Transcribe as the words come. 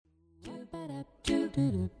Welcome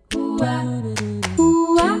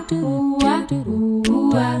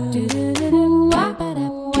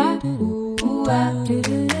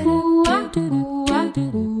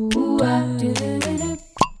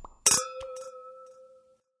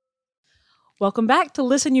back to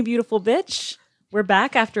Listen You Beautiful Bitch. We're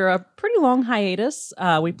back after a pretty long hiatus.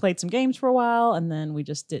 We played some games for a while, and then we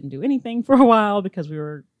just didn't do anything for a while because we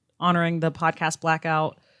were honoring the podcast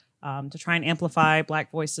blackout to try and amplify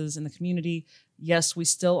Black voices in the community. Yes, we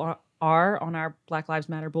still are on our Black Lives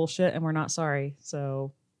Matter bullshit, and we're not sorry.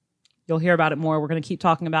 So you'll hear about it more. We're going to keep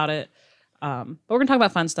talking about it. But we're going to talk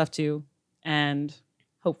about fun stuff too, and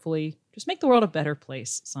hopefully just make the world a better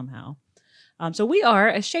place somehow. So we are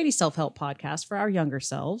a shady self-help podcast for our younger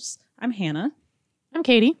selves. I'm Hannah. I'm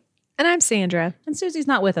Katie. And I'm Sandra. And Susie's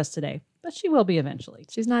not with us today, but she will be eventually.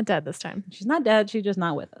 She's not dead this time. She's not dead. She's just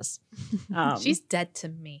not with us. She's dead to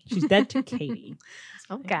me. She's dead to Katie.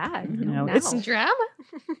 Oh, God. You know, no. it's Drama.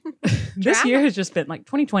 This year has just been like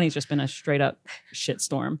 2020 has just been a straight up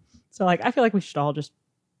shitstorm. So like I feel like we should all just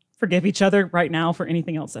forgive each other right now for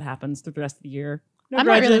anything else that happens through the rest of the year. No I'm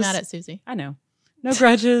grudges. not really mad at Susie. I know. No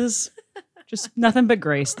grudges. Just nothing but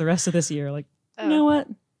grace the rest of this year. Like, you know what?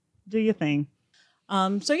 Do your thing.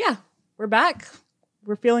 So yeah, we're back.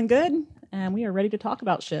 We're feeling good, and we are ready to talk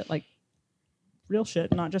about shit, like real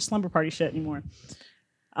shit, not just slumber party shit anymore.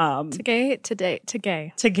 Today,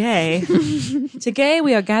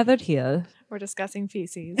 we are gathered here. we're discussing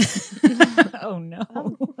feces. Oh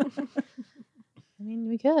no. I mean,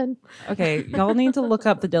 we could. Okay, y'all need to look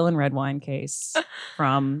up the Dylan Redwine case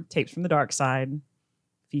from Tapes from the Dark Side.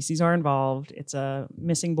 Feces are involved. It's a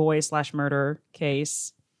missing boy / murder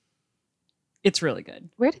case. It's really good.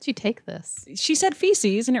 Where did you take this? She said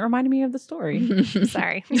feces, and it reminded me of the story.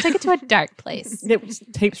 Sorry. You took it to a dark place. It was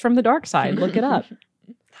Tapes from the Dark Side. Look it up.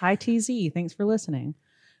 Hi, TZ. Thanks for listening.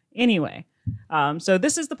 Anyway, so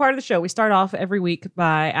this is the part of the show. We start off every week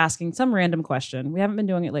by asking some random question. We haven't been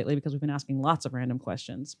doing it lately because we've been asking lots of random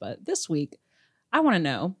questions. But this week, I want to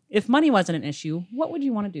know, if money wasn't an issue, what would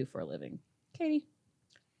you want to do for a living? Katie?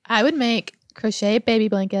 I would make crochet baby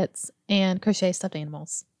blankets and crochet stuffed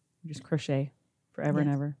animals. Just crochet forever and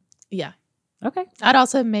ever. Yeah. Okay. I'd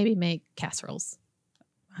also maybe make casseroles.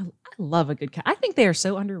 I love a good cat. I think they are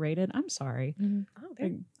so underrated. I'm sorry.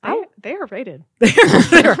 Oh, they are rated.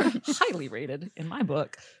 They're highly rated in my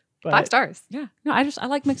book. But 5 stars. yeah. No, I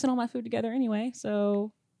like mixing all my food together anyway.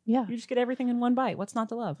 So Yeah. you just get everything in one bite. What's not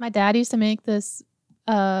to love? My dad used to make this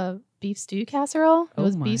beef stew casserole. It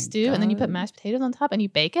was my beef stew, and then you put God. mashed potatoes on top and you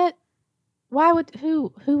bake it. Why would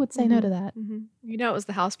who would say no to that? Mm-hmm. You know, it was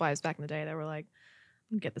the housewives back in the day that were like,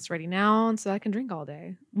 get this ready now so I can drink all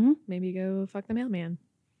day. Mhm. Maybe go fuck the mailman.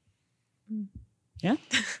 Yeah.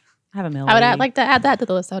 I have a meal. I would lady. like to add that to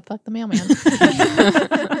the list. I would fuck the mailman.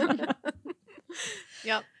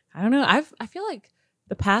 Yep. I don't know. I feel like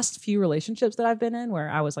the past few relationships that I've been in where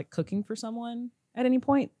I was like cooking for someone at any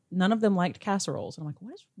point, none of them liked casseroles. And I'm like,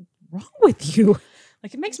 what is wrong with you?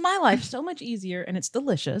 Like, it makes my life so much easier and it's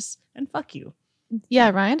delicious. And fuck you. Yeah,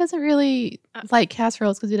 Ryan doesn't really like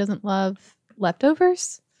casseroles because he doesn't love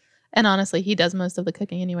leftovers. And honestly, he does most of the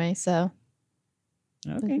cooking anyway. So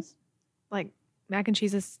Okay. Like, mac and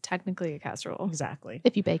cheese is technically a casserole. Exactly.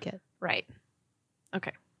 if you bake it, Right.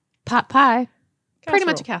 Okay. pot pie, pretty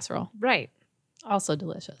much a Casserole. casserole. Right. Also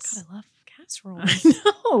delicious. God, I love casseroles.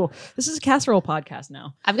 I know. This is a casserole podcast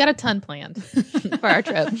now. I've got a ton planned for our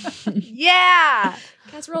trip. Yeah.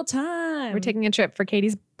 Casserole time. We're taking a trip for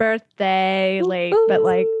Katie's birthday, late, but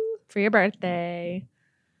like for your birthday.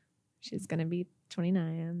 She's going to be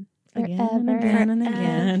 29. again and again and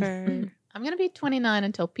again. Forever. I'm going to be 29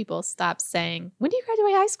 until people stop saying, when do you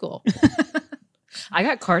graduate high school? I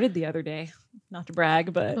got carded the other day. Not to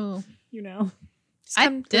brag, but Ooh. you know. I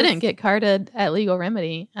didn't get carded at Legal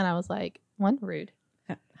Remedy. And I was like, one, rude.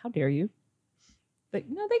 How dare you? But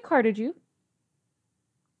no, they carded you.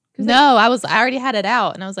 No, I already had it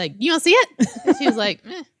out. And I was like, you don't see it? And she was like,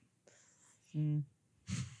 Mm.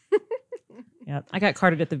 Yeah, I got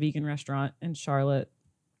carded at the vegan restaurant in Charlotte.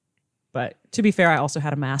 But to be fair, I also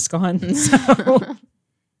had a mask on. So,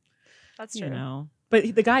 That's you true. know.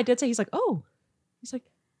 But the guy did say, he's like, you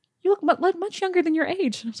look much younger than your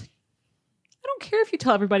age. And I was like, I don't care if you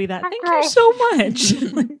tell everybody that. Thank you so much.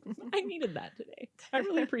 Like, I needed that today. I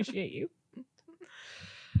really appreciate you.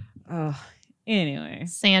 Anyway,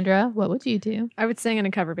 Sandra, what would you do? I would sing in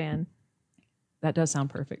a cover band. that does sound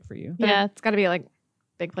perfect for you. But Yeah. It's got to be like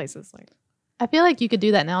big places. Like, I feel like you could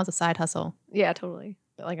do that now as a side hustle. yeah, totally.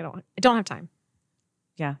 But like, I don't have time.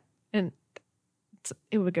 Yeah. And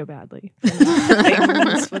it would go badly.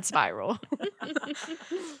 Things would spiral.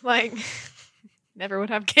 Like, Never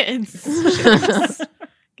would have kids. Just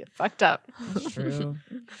get fucked up. That's true.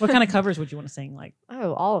 What kind of covers would you want to sing? Like,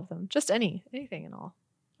 Oh, all of them. Just anything and all.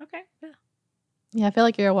 okay. Yeah, I feel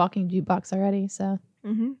like you're a walking jukebox already. So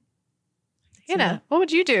Mm-hmm. See Hannah, that? what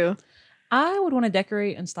would you do? I would want to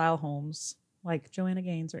decorate and style homes like Joanna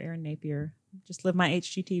Gaines or Erin Napier. Just live my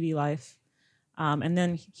HGTV life. And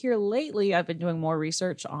then here lately, I've been doing more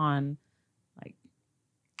research on like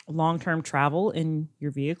long-term travel in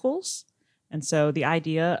your vehicles. And so the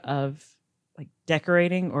idea of like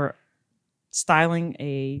decorating or styling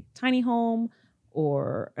a tiny home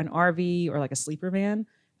or an RV or like a sleeper van,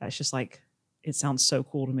 that's just like, it sounds so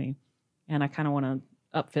cool to me. And I kind of want to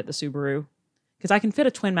upfit the Subaru because I can fit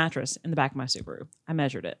a twin mattress in the back of my Subaru. I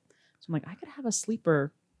measured it. So I'm like, I could have a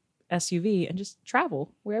sleeper SUV and just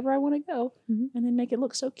travel wherever I want to go and then make it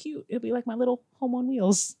look so cute. It'll be like my little home on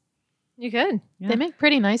wheels. You could. Yeah. they make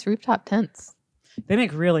pretty nice rooftop tents. They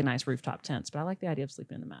make really nice rooftop tents, but I like the idea of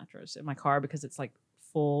sleeping in the mattress in my car because it's like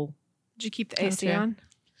full. Did you keep the AC Okay. on?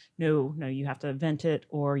 No, you have to vent it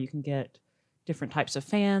or you can get different types of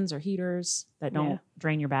fans or heaters that don't Yeah.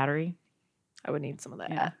 drain your battery. I would need some of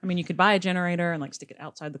that. Yeah. I mean, you could buy a generator and like stick it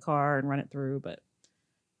outside the car and run it through, but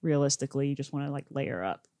realistically, you just want to like layer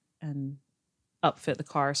up and upfit the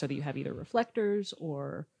car so that you have either reflectors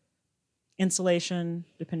or insulation,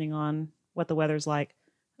 depending on what the weather's like.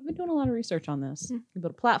 I've been doing a lot of research on this. You can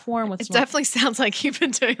build a platform with It some, definitely sounds like you've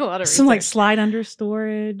been doing a lot of some like research. slide under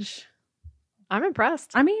storage. I'm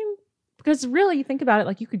impressed. I mean, because really, you think about it,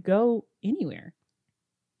 like you could go anywhere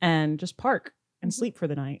and just park and sleep for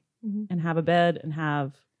the night and have a bed and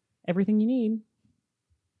have everything you need.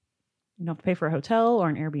 You don't have to pay for a hotel or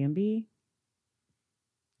an Airbnb.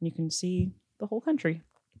 You can see the whole country.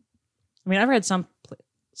 I mean, I've read some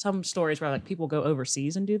stories where like people go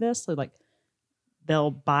overseas and do this. So like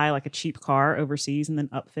they'll buy like a cheap car overseas and then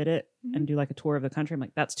upfit it and do like a tour of the country. I'm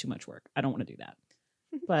like, that's too much work. I don't want to do that.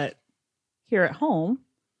 But here at home,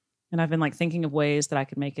 and I've been like thinking of ways that I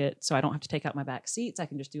could make it so I don't have to take out my back seats. I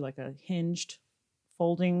can just do like a hinged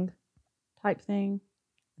folding type thing.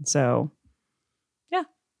 And so, yeah,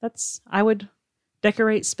 I would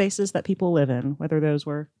decorate spaces that people live in, whether those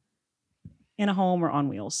were in a home or on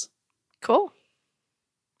wheels. Cool.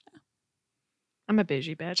 I'm a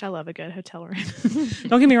bougie bitch. I love a good hotel room.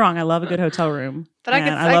 Don't get me wrong. I love a good hotel room. But I and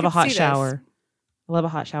could- I I love a could hot see this. shower. I love a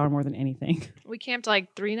hot shower more than anything. We camped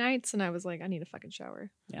like 3 nights and I was like, I need a fucking shower.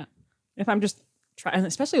 If I'm just trying,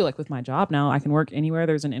 especially like with my job now, I can work anywhere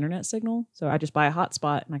there's an internet signal. So I just buy a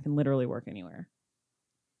hotspot and I can literally work anywhere.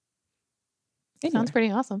 Sounds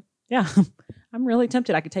pretty awesome. Yeah. I'm really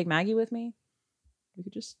tempted. I could take Maggie with me. We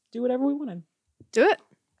could just do whatever we wanted. Do it.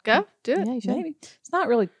 Go. Do it. Yeah, you should. Maybe. It's not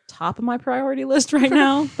really top of my priority list right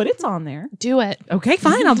now, but it's on there. Do it. Okay,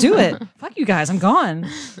 fine. I'll do it. Fuck you guys. I'm gone.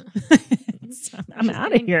 I'm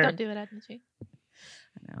out of here. Don't do it, Admichi.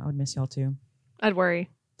 I know. I would miss y'all too. I'd worry.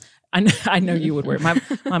 I know you would worry.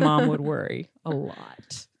 My mom would worry a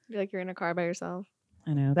lot. Be like you're in a car by yourself.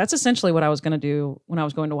 I know. That's essentially what I was going to do when I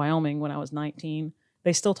was going to Wyoming when I was 19.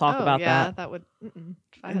 They still talk about that. That would. If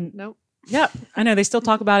I And- had, nope. Yeah, I know. They still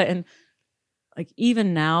talk about it. And like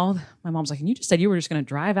even now, my mom's like, and you just said you were just going to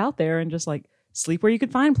drive out there and just like sleep where you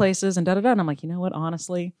could find places and da-da-da. And I'm like, you know what?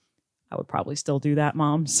 Honestly, I would probably still do that,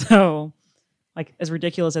 Mom. So like as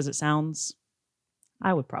ridiculous as it sounds,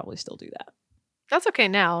 I would probably still do that. That's okay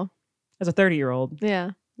now. As a 30-year-old,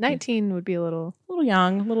 Yeah. 19 would be a little. a little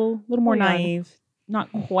young, a little more Little young. naive,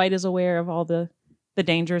 not quite as aware of all the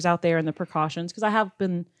dangers out there and the precautions. Because I have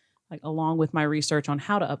been like along with my research on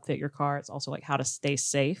how to upfit your car, it's also like how to stay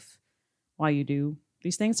safe while you do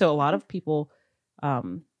these things. So a lot of people,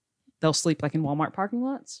 they'll sleep like in Walmart parking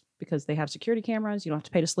lots because they have security cameras. You don't have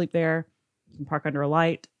to pay to sleep there. You can park under a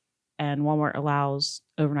light, and Walmart allows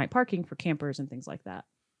overnight parking for campers and things like that.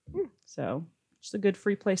 So just a good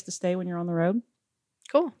free place to stay when you're on the road.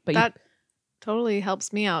 Cool. But That totally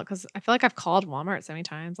helps me out because I feel like I've called Walmart so many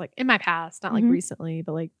times, like in my past, not like Mhm. recently,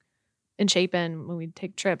 but like in Chapin when we'd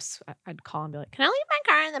take trips, I'd call and be like, "Can I leave my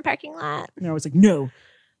car in the parking lot?" And they're always like, no,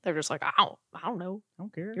 They're just like, I don't know. I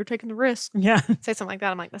don't care. You're taking the risk." Yeah. Say something like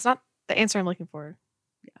that. I'm like, that's not the answer I'm looking for.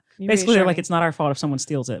 Yeah. Basically, they're like, it's not our fault if someone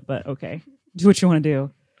steals it, but okay, do what you want to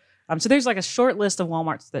do. So there's like a short list of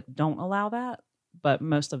Walmarts that don't allow that, but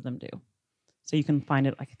most of them do. So you can find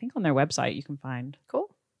it, like I think on their website, you can find.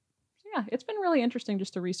 Cool. Yeah, it's been really interesting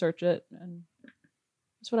just to research it. And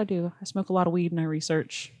that's what I do. I smoke a lot of weed and I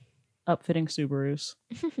research upfitting Subarus.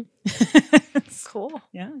 Cool.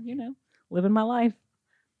 Yeah, living my life.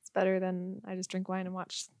 It's better than I just drink wine and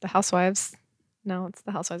watch The Housewives. No, it's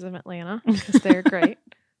The Housewives of Atlanta because they're great.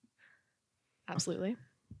 Absolutely.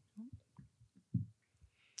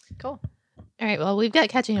 Cool. All right. Well, we've got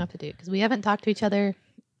catching up to do because we haven't talked to each other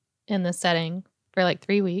in this setting for like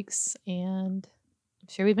 3 weeks. And I'm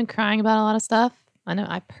sure we've been crying about a lot of stuff. I know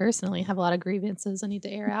I personally have a lot of grievances I need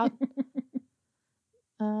to air out.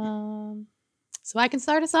 So I can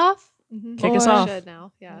start us off. Kick us off. Should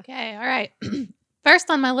now. Yeah. Okay. All right.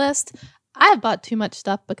 First on my list, I have bought too much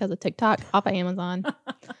stuff because of TikTok off of Amazon.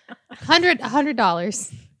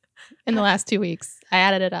 $100 in the last 2 weeks. I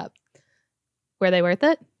added it up. Were they worth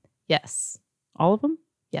it? Yes. All of them?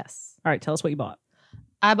 Yes. All right, tell us what you bought.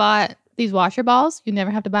 I bought these washer balls. You never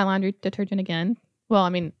have to buy laundry detergent again. Well, I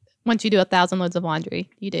mean, once you do 1,000 loads of laundry,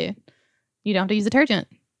 you do. You don't have to use detergent.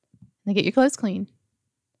 They get your clothes clean.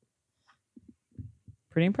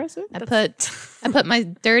 Pretty impressive. I put my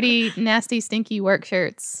dirty, nasty, stinky work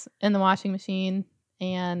shirts in the washing machine,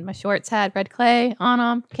 and my shorts had red clay on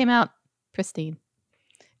them. Came out pristine.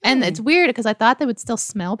 And it's weird because I thought they would still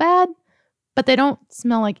smell bad, but they don't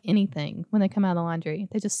smell like anything when they come out of the laundry.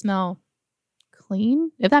 They just smell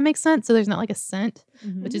clean, if that makes sense. So there's not like a scent,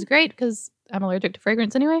 which is great because I'm allergic to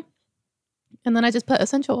fragrance anyway. And then I just put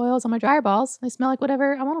essential oils on my dryer balls. They smell like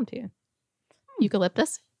whatever I want them to.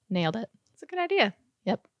 Eucalyptus, nailed it. It's a good idea.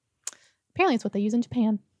 Yep. Apparently it's what they use in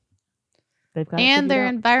Japan. They've got it And figured they're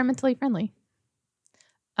out. environmentally friendly.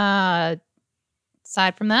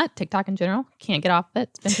 Aside from that, TikTok in general, can't get off of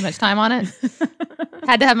it. Spend too much time on it.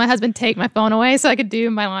 Had to have my husband take my phone away so I could do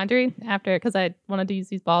my laundry after, because I wanted to use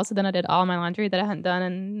these balls. So then I did all my laundry that I hadn't done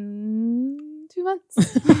in 2 months.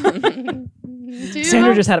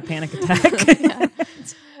 Sandra just had a panic attack.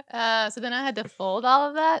 So then I had to fold all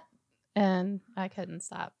of that, and I couldn't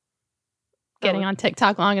stop getting on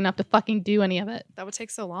TikTok long enough to fucking do any of it. That would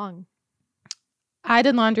take so long. I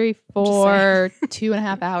did laundry for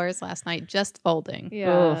 2.5 hours last night, just folding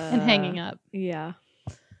Yeah. and hanging up. Yeah.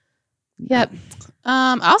 Yep.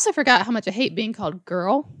 I also forgot how much I hate being called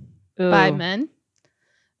girl by Ooh. men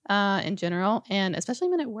in general, and especially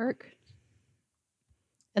men at work.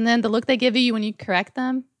 And then the look they give you when you correct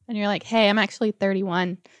them, and you're like, hey, I'm actually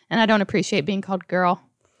 31, and I don't appreciate being called girl.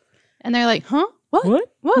 And they're like, huh? What?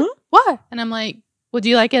 What? What? Huh? What? And I'm like, would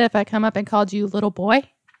you like it if I come up and called you little boy?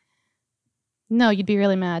 No, you'd be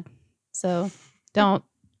really mad. So don't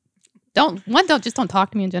just don't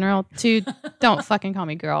talk to me in general. 2, don't fucking call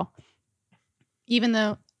me girl. Even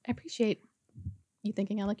though I appreciate you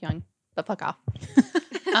thinking I look young, but fuck off.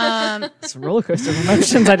 It's a roller coaster of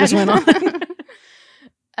emotions I just went on.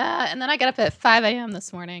 And then I got up at 5 a.m.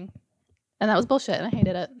 this morning, and that was bullshit, and I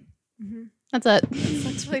hated it. Mm-hmm. That's it.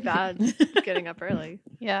 That's really bad. Getting up early.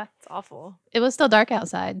 Yeah. It's awful. It was still dark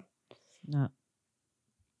outside.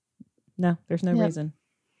 No, there's no Yep. reason.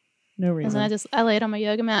 No And reason. then I laid on my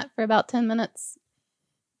yoga mat for about 10 minutes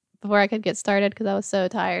before I could get started because I was so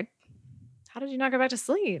tired. How did you not go back to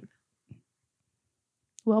sleep?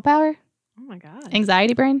 Willpower, Oh my God.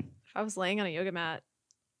 anxiety brain. If I was laying on a yoga mat,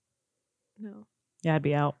 no, Yeah, I'd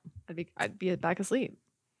be out. I'd be back asleep.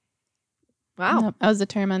 Wow. Nope, I was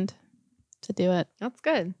determined to do it. That's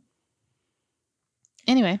good.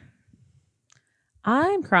 Anyway,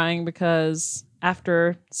 I'm crying because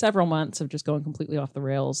after several months of just going completely off the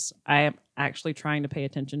rails, I am actually trying to pay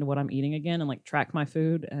attention to what I'm eating again and like track my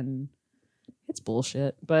food, and it's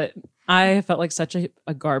bullshit. But I felt like such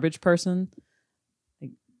a garbage person. Like,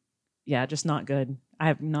 yeah, just not good. I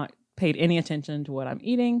have not paid any attention to what I'm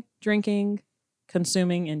eating, drinking,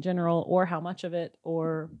 consuming in general, or how much of it,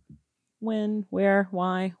 or when, where,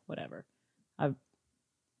 why, whatever.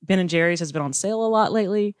 Ben & Jerry's has been on sale a lot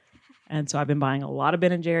lately. And so I've been buying a lot of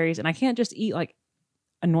Ben & Jerry's, and I can't just eat like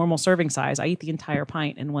a normal serving size. I eat the entire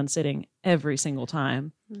pint in one sitting every single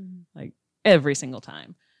time, like every single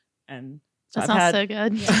time. And so that sounds so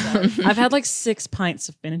good. I've had like 6 pints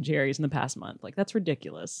of Ben & Jerry's in the past month. Like that's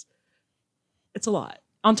ridiculous. It's a lot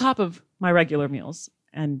on top of my regular meals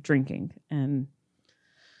and drinking. And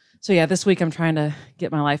so yeah, this week I'm trying to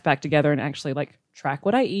get my life back together and actually like track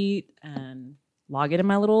what I eat and log it in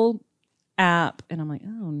my little app. And I'm like,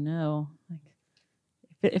 oh no, like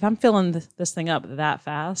if I'm filling this thing up that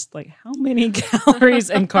fast, like how many calories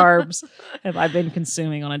and carbs have I been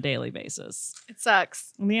consuming on a daily basis? It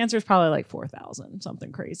sucks. And the answer is probably like 4,000,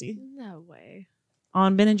 something crazy. No way.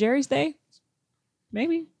 On Ben & Jerry's day,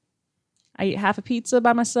 maybe. I eat half a pizza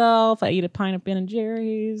by myself. I eat a pint of Ben &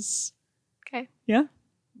 Jerry's. Okay. Yeah.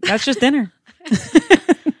 That's just dinner.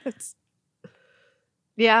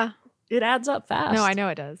 Yeah. It adds up fast. No, I know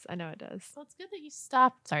it does. I know it does. Well, it's good that you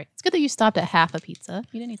stopped. Sorry. It's good that you stopped at half a pizza.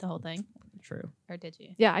 You didn't eat the whole thing. True. Or did you?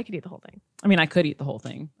 Yeah, I could eat the whole thing. I mean, I could eat the whole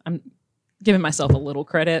thing. I'm giving myself a little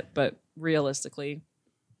credit, but realistically,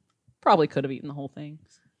 probably could have eaten the whole thing.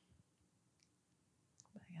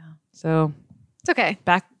 But yeah. So It's okay.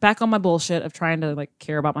 Back on my bullshit of trying to like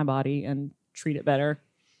care about my body and treat it better.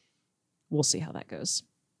 We'll see how that goes.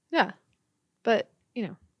 Yeah. But,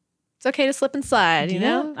 it's okay to slip and slide, you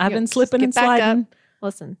know? I've been Just slipping get and back sliding. up.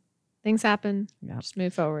 Listen, things happen. Yeah. Just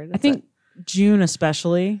move forward. I That's think it. June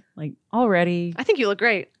especially, like already. I think you look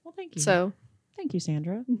great. Well, thank you. So, Thank you,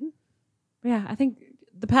 Sandra. Mhm. Yeah, I think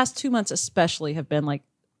the past 2 months especially have been like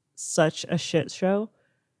such a shit show.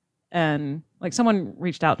 And like someone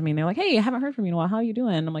reached out to me and they're like, hey, I haven't heard from you in a while. How are you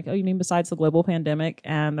doing? I'm like, oh, you mean besides the global pandemic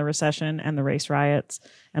and the recession and the race riots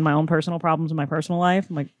and my own personal problems in my personal life?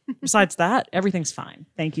 I'm like, besides that, everything's fine.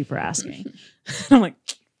 Thank you for asking. I'm like,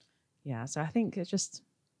 yeah. So I think it's just,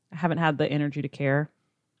 I haven't had the energy to care.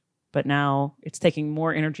 But now it's taking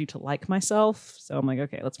more energy to like myself. So I'm like,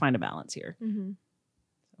 okay, let's find a balance here. mm-hmm.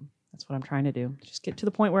 So that's what I'm trying to do. Just get to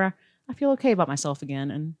the point where I feel okay about myself again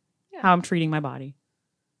and Yeah. how I'm treating my body.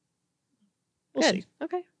 We'll Good. see.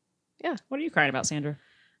 Okay. What are you crying about, Sandra?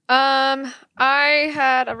 I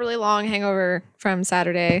had a really long hangover from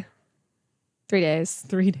Saturday. 3 days.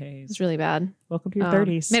 3 It days. was really bad. Welcome to your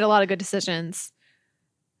 30s. Made a lot of good decisions.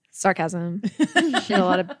 Sarcasm. Made a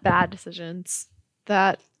lot of bad decisions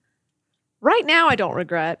that right now I don't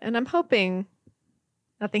regret. And I'm hoping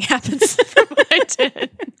nothing happens from what I did.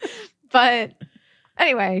 But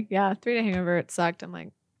anyway, yeah, 3-day hangover. It sucked. I'm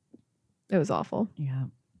like, it was awful. Yeah.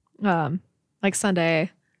 Like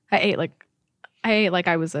Sunday, I ate like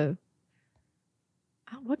I was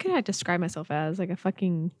what can I describe myself as? Like a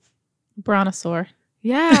fucking Brontosaur.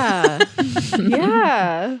 yeah.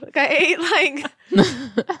 Yeah. Like I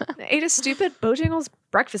ate a stupid Bojangles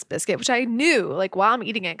breakfast biscuit, which I knew like while I'm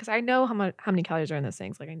eating it, because I know how many calories are in those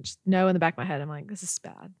things. Like I just know in the back of my head, I'm like, this is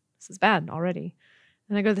bad. This is bad already.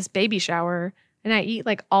 And I go to this baby shower and I eat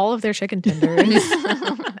like all of their chicken tenders.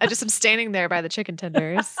 I just am standing there by the chicken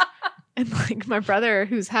tenders. And like my brother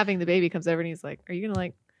who's having the baby comes over and he's like, are you gonna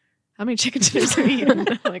like, how many chicken tenders are you eating?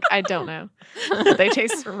 I'm like, I don't know. But they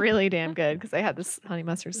taste really damn good because they had this honey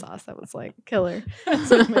mustard sauce that was like killer.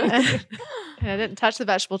 That's amazing. And I didn't touch the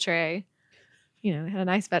vegetable tray. They had a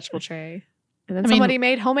nice vegetable tray. And then I mean- somebody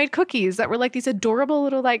made homemade cookies that were like these adorable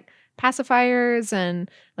little like pacifiers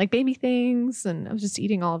and like baby things. And I was just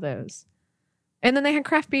eating all of those. And then they had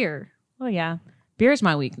craft beer. Well, yeah. Beer is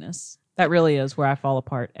my weakness. That really is where I fall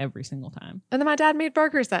apart every single time. And then my dad made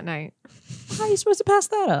burgers that night. How are you supposed to pass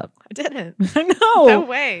that up? I didn't. I know. No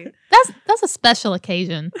way. That's a special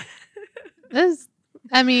occasion.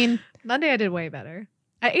 Monday I did way better.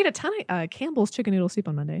 I ate a ton of Campbell's chicken noodle soup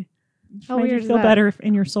on Monday. How Made weird you is feel that? better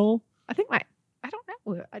in your soul? I think I don't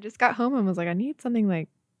know. I just got home and was like, I need something like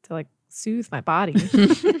to like soothe my body.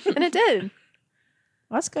 And it did.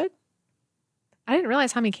 Well, that's good. I didn't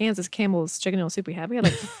realize how many cans of Campbell's chicken noodle soup we had. We had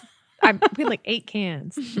like we had like 8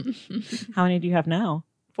 cans. How many do you have now?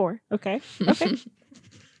 4. Okay. Okay.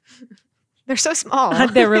 They're so small.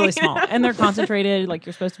 They're really small. And they're concentrated. Like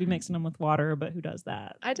you're supposed to be mixing them with water, but who does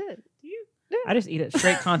that? I did. You? I just eat it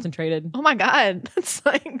straight concentrated. Oh my God. That's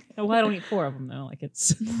like Well, I don't eat 4 of them though. Like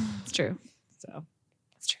it's true. so.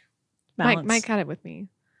 It's true. Balance. Mike had it with me.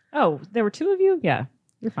 Oh, there were 2 of you? Yeah.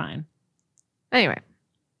 You're fine. Anyway,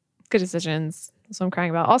 good decisions. That's what I'm crying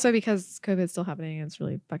about. Also because COVID's still happening and it's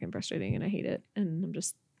really fucking frustrating and I hate it. And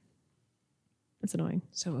it's annoying.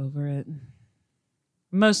 So over it.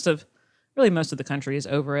 Most of the country is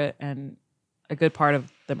over it, and a good part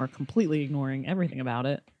of them are completely ignoring everything about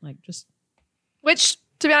it. Like just Which,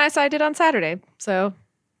 to be honest, I did on Saturday. So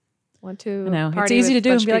went to I know it's party easy to with a do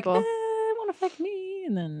bunch and be of like, people. it won't affect me,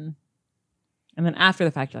 and then after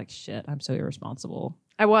the fact, you're like, shit, I'm so irresponsible.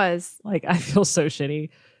 I was. Like I feel so shitty.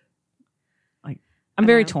 Like I'm I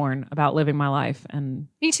very know. torn about living my life, and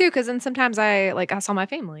Me too, because then sometimes I saw my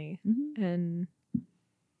family Mhm. and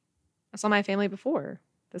I saw my family before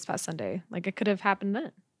this past Sunday. Like it could have happened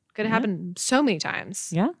then. Could have Yeah. happened so many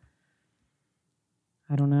times. yeah,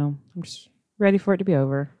 I don't know. I'm just ready for it to be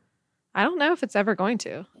over. I don't know if it's ever going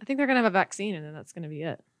to. I think they're gonna have a vaccine and then that's gonna be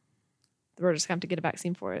it. We're just gonna have to get a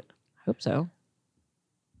vaccine for it. I hope so.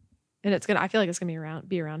 And I feel like it's gonna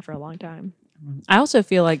be around for a long time. I also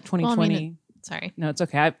feel like Well, I 2020. mean, sorry. No, it's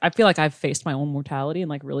okay. I feel like I've faced my own mortality and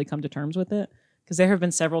like really come to terms with it. Because there have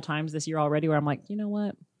been several times this year already where I'm like, you know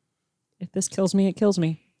what? If this kills me, it kills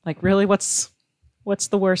me. Like, really, what's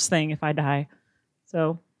the worst thing if I die?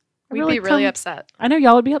 So We'd be really upset. I know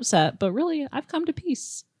y'all would be upset, but really, I've come to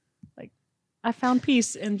peace. Like, I found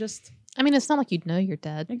peace in just I mean, it's not like you'd know you're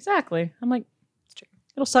dead. exactly. I'm like, It's true.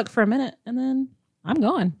 it'll suck for a minute, and then I'm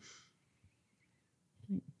gone.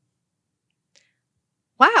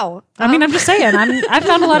 Wow. I mean, I'm just saying. I've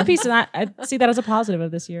found a lot of peace, and I see that as a positive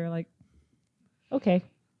of this year. Like, okay,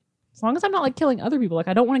 as long as I'm not like killing other people. Like,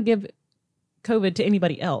 I don't want to give COVID to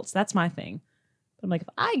anybody else. That's my thing. But I'm like, if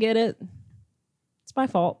I get it, it's my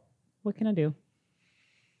fault. What can I do?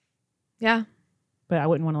 Yeah. But I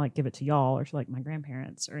wouldn't want to like give it to y'all or to like my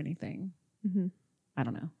grandparents or anything. Mm-hmm. I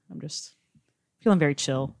don't know. I'm just feeling very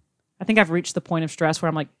chill. I think I've reached the point of stress where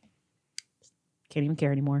I'm like, can't even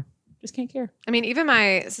care anymore. Just can't care. I mean, even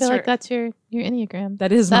my I sister. feel like that's your Enneagram.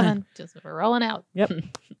 That is 7. mine. Just we're rolling out. Yep.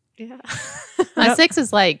 Yeah. My Yep. 6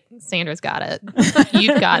 is like, Sandra's got it.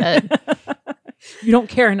 You've got it. You don't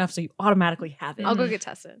care enough, so you automatically have it. I'll go get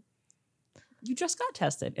tested. You just got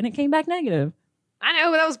tested, and it came back negative. I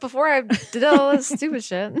know, but that was before I did all this stupid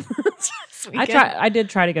shit. I did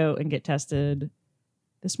try to go and get tested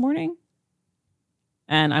this morning,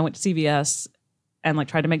 and I went to CVS and like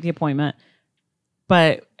tried to make the appointment.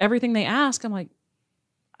 But everything they ask, I'm like,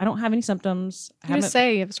 I don't have any symptoms. You just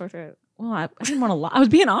say you have a sore throat. Well, I didn't want to lie. I was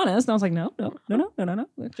being honest. And I was like, no.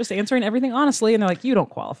 Just answering everything honestly. And they're like, you don't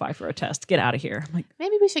qualify for a test. Get out of here. I'm like,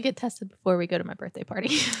 Maybe we should get tested before we go to my birthday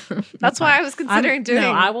party. That's why I was considering doing.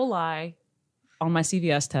 No, I will lie on my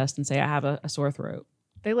CVS test and say I have a sore throat.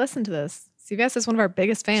 They listen to this. CVS is one of our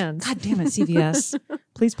biggest fans. God damn it, CVS.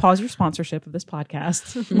 Please pause your sponsorship of this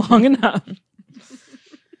podcast long enough.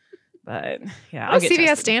 But yeah, What does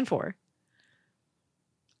CVS stand for?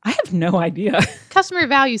 I have no idea. Customer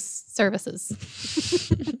value services.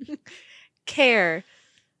 Care,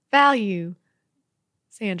 value,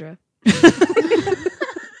 Sandra.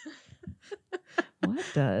 What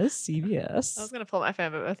does CVS? I was gonna pull my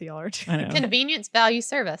phone, but both of y'all are too. I know. Convenience value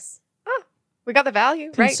service. We got the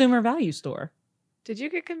value, right? Consumer value store. Did you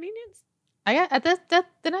get convenience? I got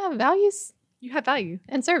didn't I have values You had value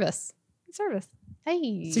and service. and service.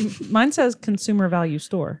 Hey. See, mine says consumer value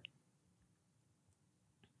store.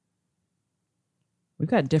 We've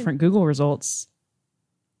got different Google results.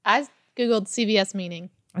 I Googled CVS meaning.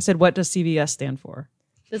 I said, what does CVS stand for?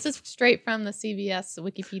 This is straight from the CVS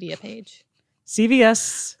Wikipedia page.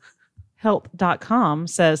 CVShealth.com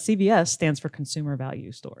says CVS stands for consumer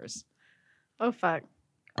value stores. Oh fuck!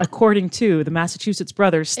 According to the Massachusetts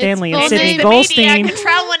brothers, Stanley and full Sidney name. The Goldstein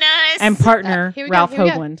controlling us. and partner Here we go, Ralph here we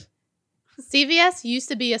go. Hoagland. CVS used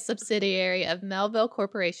to be a subsidiary of Melville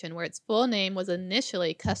Corporation, where its full name was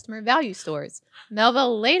initially Customer Value Stores.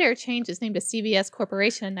 Melville later changed its name to CVS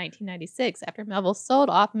Corporation in 1996 after Melville sold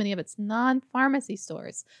off many of its non-pharmacy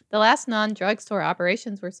stores. The last non-drugstore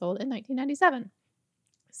operations were sold in 1997.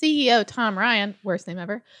 CEO Tom Ryan, worst name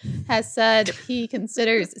ever, has said he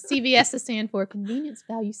considers CVS to stand for Convenience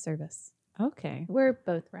Value Service. Okay. We're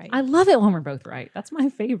both right. I love it when we're both right. That's my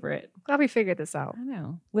favorite. Glad we figured this out. I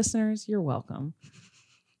know. Listeners, you're welcome.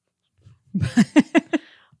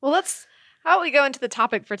 Well, how about we go into the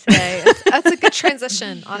topic for today? That's a good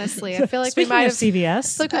transition, honestly. I feel like Speaking we might of have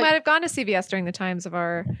CVS. like we might have gone to CVS during the times of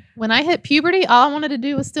our. When I hit puberty, all I wanted to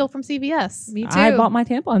do was steal from CVS. Me too. I bought my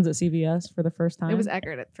tampons at CVS for the first time. It was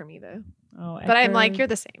Eckerd for me though, Oh, but I'm like, Eckerd. you're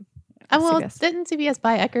the same. Well, CVS. didn't CVS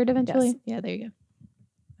buy Eckerd eventually? Yes. Yeah, there you go.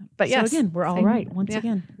 But yes, So again, we're all same. right. Once Yeah.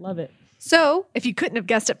 again, love it. So, if you couldn't have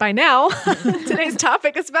guessed it by now, today's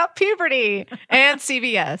topic is about puberty and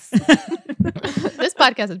CVS. This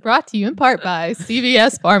podcast is brought to you in part by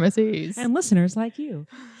CVS Pharmacies. And listeners like you.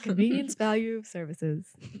 Convenience value services.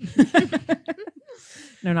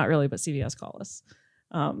 No, not really, but CVS call us.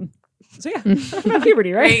 So yeah, about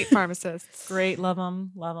puberty, right? Great pharmacists. Great, love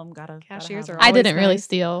them. Gotta Cashiers gotta are have 'em. I didn't always really nice.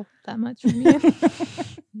 steal that much from you.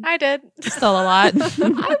 I did. Stole a lot.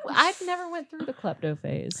 I never went through the klepto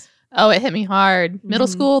phase. Oh, it hit me hard. Middle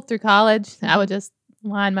Mhm. school through college, I would just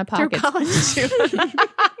line my Through pockets. college too.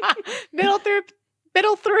 middle through.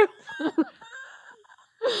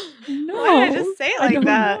 No, Why did I just say it like don't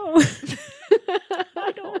that? know.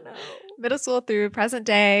 I don't know. Middle school through present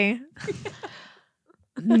day.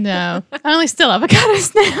 No, I only steal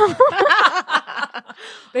avocados now.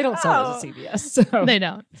 They don't sell those at CVS. So They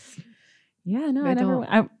don't. yeah, no, They I never.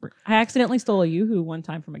 don't. I accidentally stole a Yoo-hoo one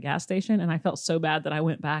time from a gas station, and I felt so bad that I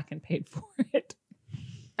went back and paid for it.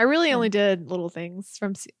 I really only did little things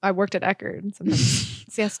from. I worked at Eckerd. Sometimes.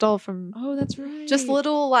 See, I stole from Oh, that's right. just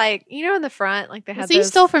little, like in the front, like they had. So you those,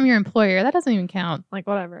 stole from your employer. That doesn't even count. like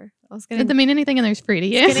whatever. I was Doesn't getting mean anything and there's free to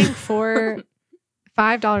you. getting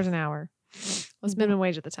 $5 an hour. Was minimum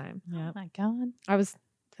wage at the time. Yeah. Oh my God. I was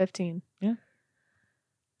 15. Yeah.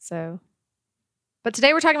 So, but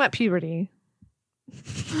today we're talking about puberty.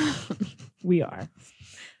 We are.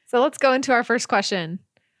 So let's go into our first question.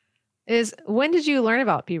 Is when did you learn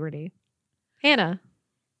about puberty? Hannah.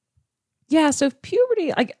 Yeah, so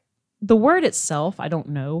puberty, like the word itself, I don't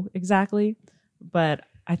know exactly, but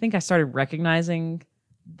I think I started recognizing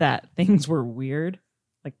that things were weird.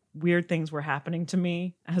 Like weird things were happening to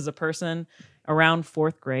me as a person around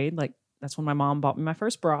 4th grade. Like that's when my mom bought me my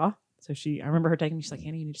first bra. So I remember her taking me, she's like,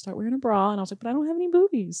 Hannah, you need to start wearing a bra. And I was like, but I don't have any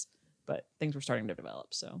boobies. But things were starting to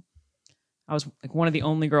develop. So I was like one of the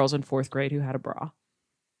only girls in 4th grade who had a bra.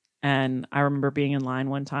 And I remember being in line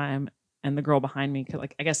one time and the girl behind me could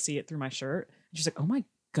like, I guess, see it through my shirt. She's like, oh my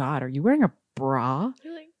God, are you wearing a bra?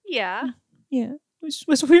 You're like, yeah. Yeah.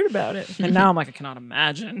 What's weird about it? And now I'm like, I cannot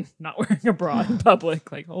imagine not wearing a bra in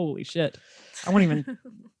public. Like, holy shit. I won't even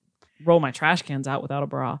roll my trash cans out without a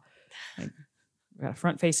bra. Like, we got a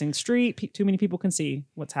front-facing street. Too many people can see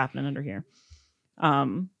what's happening under here.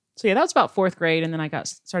 So yeah, that was about 4th grade. And then I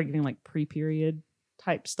started getting like pre-period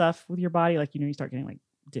type stuff with your body. Like, you start getting like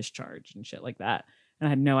discharge and shit like that. And I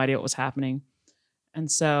had no idea what was happening.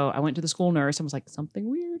 And so I went to the school nurse and was like, something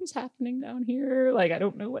weird is happening down here. Like, I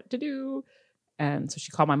don't know what to do. And so she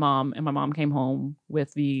called my mom, and my mom came home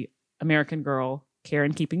with the American Girl Care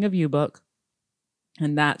and Keeping of You book.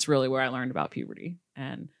 And that's really where I learned about puberty.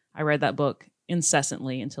 And I read that book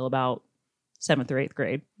incessantly until about 7th or 8th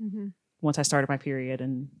grade. Mm-hmm. Once I started my period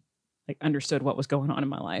and like understood what was going on in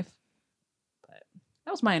my life. But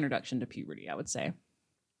that was my introduction to puberty, I would say.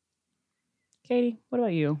 Katie, what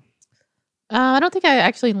about you? I don't think I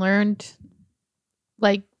actually learned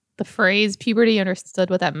like the phrase puberty, understood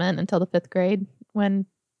what that meant until the 5th grade when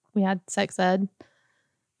we had sex ed.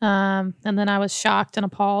 And then I was shocked and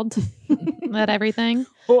appalled at everything.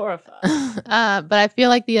 Horrified. But I feel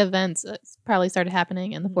like the events probably started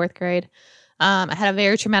happening in the 4th grade. I had a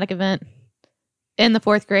very traumatic event in the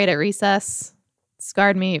 4th grade at recess.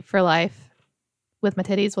 Scarred me for life with my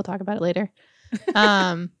titties. We'll talk about it later.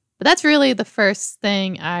 But that's really the first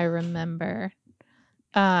thing I remember.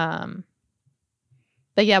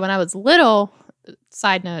 But yeah, when I was little,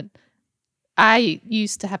 side note, I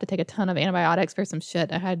used to have to take a ton of antibiotics for some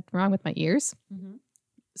shit I had wrong with my ears. Mm-hmm.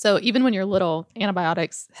 So even when you're little,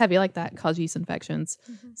 antibiotics heavy like that cause yeast infections.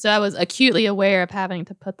 Mm-hmm. So I was acutely aware of having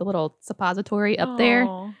to put the little suppository up there.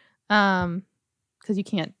 Because you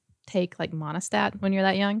can't take like Monistat when you're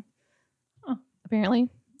that young. Apparently.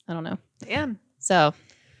 I don't know. Damn. So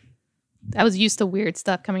I was used to weird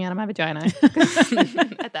stuff coming out of my vagina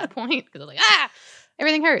at that point. Because I was like,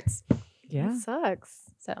 everything hurts. Yeah. That sucks.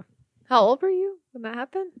 So how old were you when that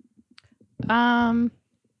happened?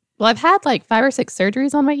 Well, I've had like 5 or 6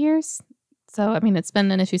 surgeries on my ears. So, I mean, it's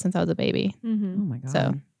been an issue since I was a baby. Mm-hmm. Oh my God.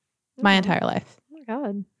 So, my entire life. Oh my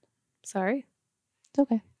God. Sorry. It's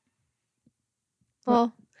okay.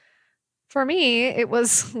 Well, for me, it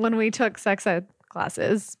was when we took sex ed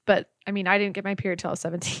classes, but I mean, I didn't get my period till I was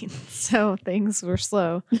 17, so things were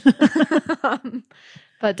slow.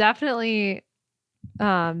 But definitely,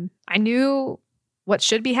 I knew what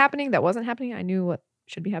should be happening that wasn't happening. I knew what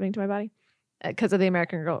should be happening to my body because of the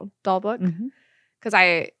American Girl doll book. Because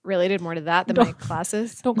I related more to that than my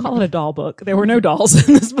classes. Don't call it a doll book. There were no dolls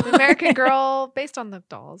in this book. The American Girl, based on the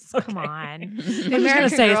dolls. Okay. Come on. I'm just going to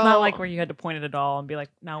say, it's not like where you had to point at a doll and be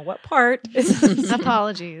like, now what part?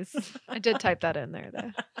 Apologies. I did type that in there,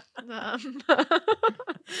 though.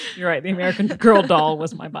 You're right. The American Girl doll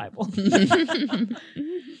was my Bible. You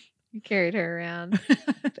carried her around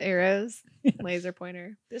with arrows, laser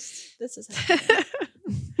pointer. This is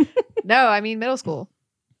No, I mean middle school.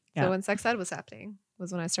 Yeah. So when sex ed was happening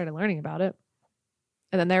was when I started learning about it.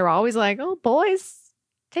 And then they were always like, oh, boys,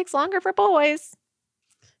 takes longer for boys.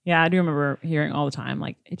 Yeah, I do remember hearing all the time,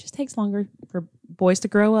 like, it just takes longer for boys to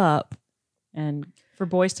grow up and for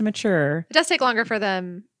boys to mature. It does take longer for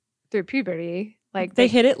them through puberty. Like they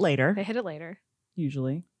hit it later. They hit it later.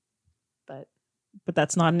 Usually. But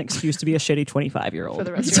that's not an excuse to be a shitty 25-year-old. For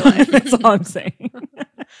the rest of your life. That's all I'm saying.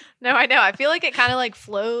 No, I know. I feel like it kind of like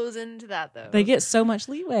flows into that, though. They get so much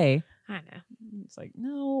leeway. I know. It's like,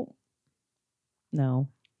 no.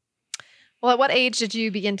 Well, at what age did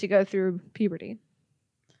you begin to go through puberty?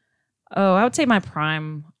 Oh, I would say my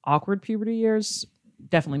prime awkward puberty years,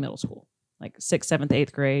 definitely middle school. Like 6th, 7th,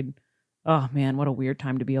 8th grade. Oh, man, what a weird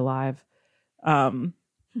time to be alive.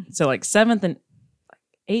 So like 7th and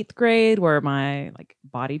 8th grade were my like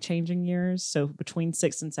body changing years. So between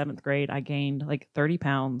 6th and 7th grade, I gained like 30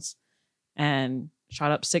 pounds and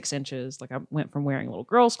shot up 6 inches. Like I went from wearing little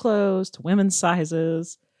girls' clothes to women's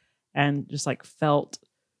sizes and just like felt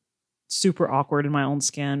super awkward in my own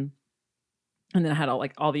skin. And then I had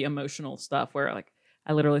all the emotional stuff where like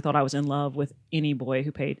I literally thought I was in love with any boy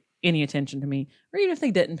who paid any attention to me, or even if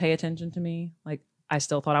they didn't pay attention to me, like I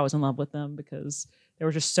still thought I was in love with them because there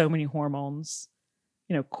were just so many hormones,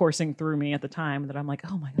 coursing through me at the time that I'm like,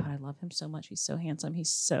 oh my God, I love him so much. He's so handsome.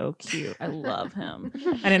 He's so cute. I love him.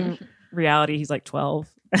 And in reality, he's like 12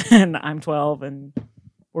 and I'm 12 and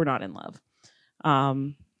we're not in love.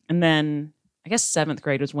 And then I guess 7th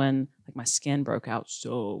grade was when like my skin broke out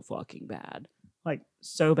so fucking bad. Like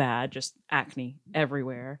so bad, just acne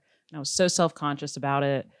everywhere. And I was so self-conscious about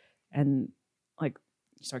it. And like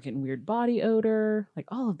you start getting weird body odor, like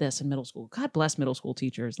all of this in middle school. God bless middle school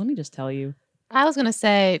teachers. Let me just tell you. I was going to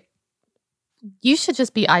say, you should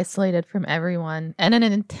just be isolated from everyone and in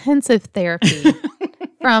an intensive therapy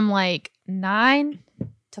from like 9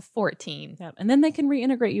 to 14. Yeah. And then they can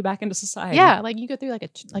reintegrate you back into society. Yeah, like you go through like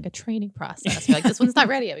a training process. You're like, this one's not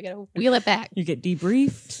ready yet. We got to wheel it back. You get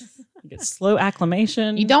debriefed. You get slow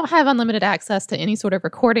acclimation. You don't have unlimited access to any sort of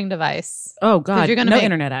recording device. Oh God, you're gonna no make-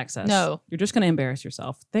 internet access. No. You're just going to embarrass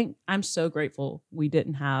yourself. I'm so grateful we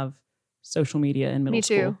didn't have social media in middle Me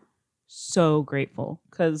school. too. So grateful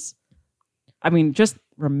because, I mean, just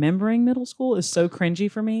remembering middle school is so cringy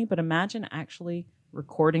for me. But imagine actually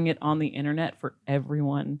recording it on the internet for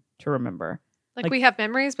everyone to remember. Like, Like- we have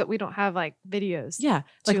memories, but we don't have like videos. Yeah,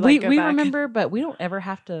 To, like like, we go back. remember, but we don't ever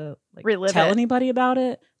have to like Relive tell it. anybody about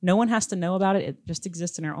it. No one has to know about it. It just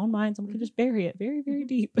exists in our own minds, and we can just bury it very, very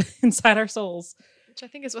deep inside our souls. Which I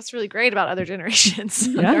think is what's really great about other generations.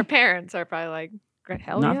 Yeah. Their parents are probably like, great,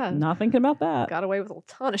 hell not, yeah. not thinking about that. Got away with a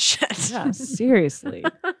ton of shit. Yeah, seriously.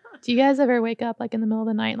 Do you guys ever wake up like in the middle of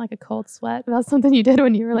the night in like a cold sweat about something you did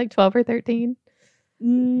when you were like 12 or 13?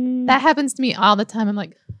 That happens to me all the time. I'm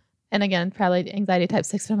like, and again, probably anxiety type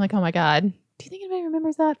 6, but I'm like, oh my God. Do you think anybody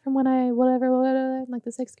remembers that from when I, whatever, in like the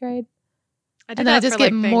 6th grade? I did And then I that just for,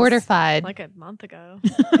 get like, things mortified. like a month ago.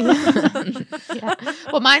 Yeah.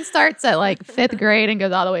 Well, mine starts at like 5th grade and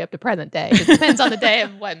goes all the way up to present day. It depends on the day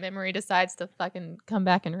of what memory decides to fucking come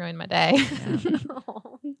back and ruin my day.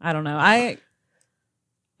 I don't know. I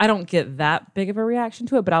don't get that big of a reaction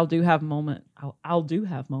to it, but I'll do have moments. I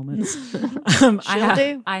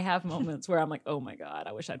have moments where I'm like, oh my God,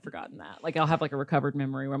 I wish I'd forgotten that. Like I'll have like a recovered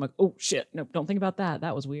memory where I'm like, oh shit, no, don't think about that.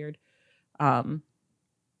 That was weird.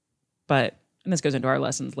 But and this goes into our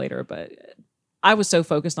lessons later, but I was so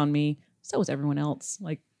focused on me, so was everyone else.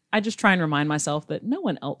 Like I just try and remind myself that no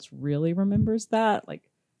one else really remembers that, like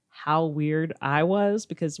how weird I was,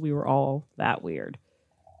 because we were all that weird.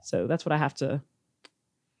 So that's what I have to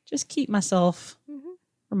just keep myself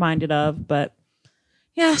reminded of. But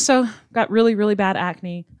yeah, so got really, really bad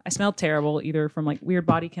acne. I smelled terrible, either from like weird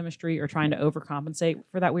body chemistry or trying to overcompensate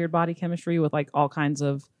for that weird body chemistry with like all kinds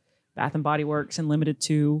of Bath and Body Works and Limited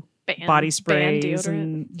 2 body sprays. deodorant.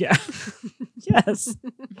 And yeah. Yes.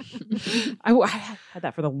 I had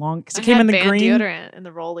that for the long, because it I came had in the band green. deodorant in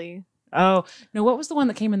the rolly. Oh, no, what was the one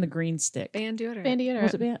that came in the green stick? Band deodorant. Band deodorant.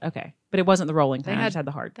 Was it band? Okay. But it wasn't the rolling They kind. I had- just had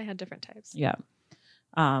the hard. They had different types. Yeah.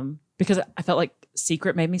 Because I felt like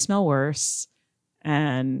Secret made me smell worse.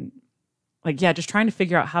 And like, yeah, just trying to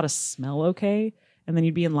figure out how to smell okay. And then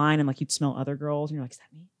you'd be in line and like you'd smell other girls and you're like, is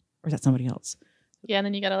that me? Or is that somebody else? Yeah, and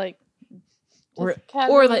then you gotta like, Or just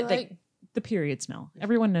casually, like the period smell.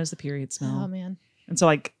 Everyone knows the period smell. oh man, And so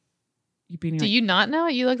like you'd be do like, you not know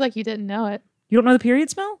it? You look like you didn't know it. you don't know the period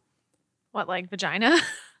smell? What, like vagina?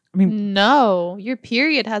 I mean, No, your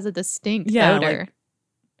period has a distinct Yeah, odor. like-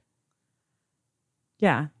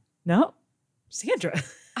 yeah. No? Sandra,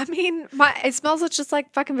 I mean, it smells just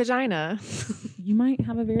like fucking vagina. you might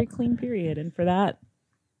have a very clean period. And for that,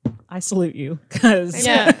 I salute you. Because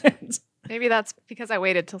Yeah. Maybe that's because I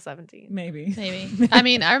waited till 17. maybe. Maybe. I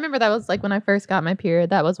mean, I remember that was like when I first got my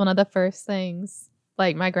period. That was one of the first things.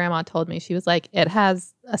 Like my grandma told me, she was like, "It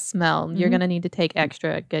has a smell. You're Mhm. gonna need to take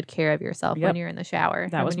extra good care of yourself Yep. when you're in the shower.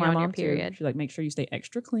 That or was when my you're on mom your period. period." She's like, make sure you stay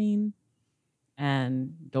extra clean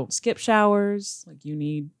and don't skip showers. Like you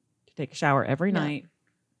need to take a shower every Yeah. night.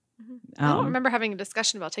 I don't remember having a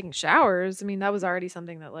discussion about taking showers. I mean, that was already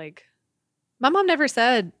something that like my mom never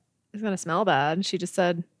said it's gonna smell bad. She just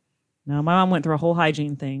said, No, my mom went through a whole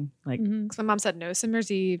hygiene thing. Like, Mhm. because my mom said no Summer's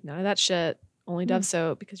Eve, none of that shit, only Dove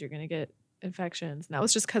soap because you're gonna get infections. And that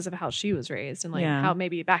was just because of how she was raised and like Yeah. how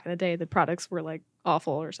maybe back in the day the products were like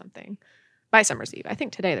awful or something. By Summer's Eve, I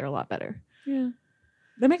think today they're a lot better. yeah,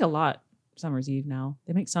 they make a lot Summer's Eve now.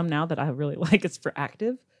 They make some now that I really like. It's for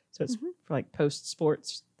active, so it's for like post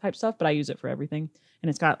sports type stuff. But I use it for everything, and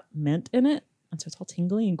it's got mint in it, and so it's all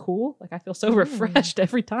tingly and cool. Like I feel so refreshed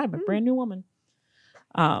every time, a brand new woman.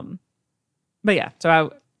 But yeah,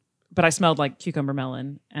 but I smelled like cucumber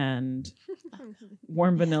melon and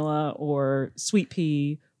warm vanilla or sweet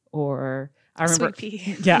pea or I remember Sweet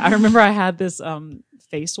pea. yeah, I remember I had this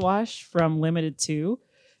face wash from Limited 2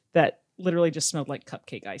 that literally just smelled like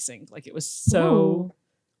cupcake icing. Like it was so Ooh.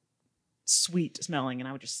 sweet smelling, and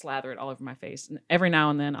I would just slather it all over my face. And every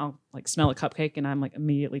now and then I'll like smell a cupcake and I'm like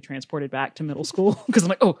immediately transported back to middle school because I'm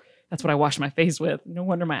like, oh, That's what I washed my face with. No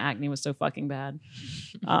wonder my acne was so fucking bad.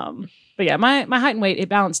 But yeah, my height and weight, it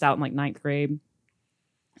balanced out in like 9th grade.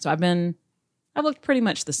 So I've looked pretty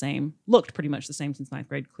much the same. Looked pretty much the same since 9th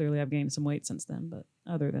grade. Clearly I've gained some weight since then, but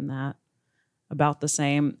other than that, about the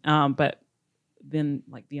same. But then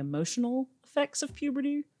like the emotional effects of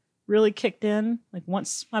puberty really kicked in. Like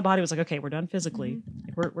once my body was like, okay, we're done physically.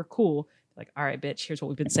 Like, we're cool. Like, all right, bitch, here's what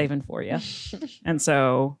we've been saving for you. And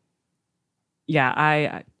so, yeah,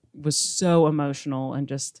 I was so emotional and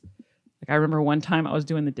just like, I remember one time I was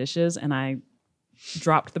doing the dishes and I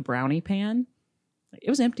dropped the brownie pan. Like, it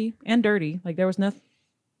was empty and dirty. Like there was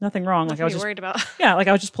nothing wrong. Like I was just worried about. Yeah, like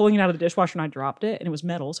I was just pulling it out of the dishwasher and I dropped it and it was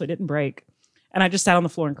metal, so it didn't break. And I just sat on the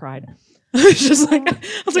floor and cried. I was just like, I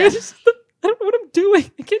don't know what I'm doing.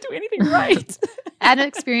 I can't do anything right. I had an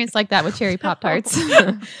experience like that with cherry Pop-Tarts.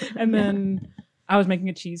 And then I was making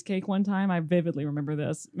a cheesecake one time. I vividly remember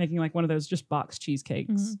this, making like one of those just box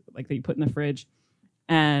cheesecakes, like that you put in the fridge.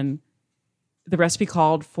 And the recipe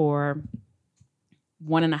called for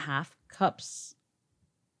 1.5 cups.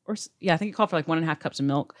 I think it called for like 1.5 cups of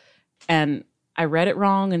milk. And I read it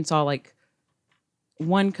wrong and saw like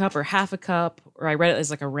 1 cup or half a cup, or I read it as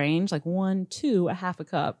like a range, like 1, 2, a half a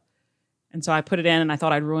cup. And so I put it in and I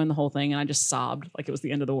thought I'd ruin the whole thing and I just sobbed like it was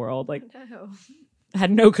the end of the world. Like I had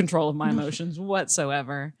no control of my emotions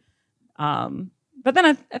whatsoever. But then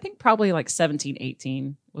I think probably like 17,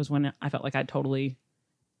 18 was when I felt like I'd totally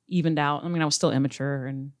evened out. I mean, I was still immature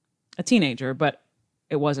and a teenager, but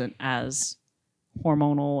it wasn't as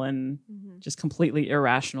hormonal and just completely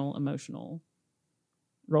irrational, emotional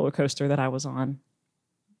roller coaster that I was on.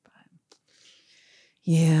 But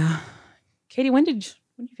yeah. Katie, when did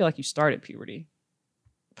you feel like you started puberty?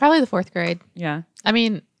 Probably the 4th grade. Yeah. I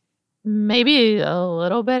mean, maybe a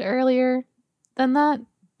little bit earlier than that,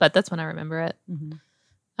 but that's when I remember it.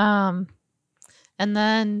 And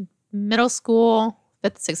then middle school,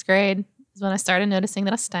 5th, 6th grade is when I started noticing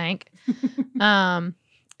that I stank.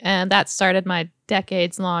 And that started my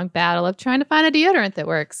decades-long battle of trying to find a deodorant that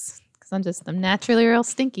works because I'm naturally real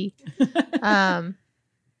stinky.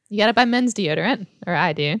 You got to buy men's deodorant, or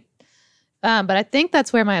I do. But I think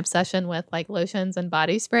that's where my obsession with like lotions and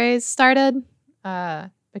body sprays started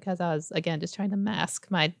because I was, again, just trying to mask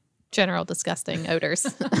my general disgusting odors.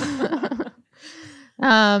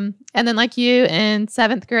 And then like you in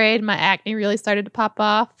 7th grade, my acne really started to pop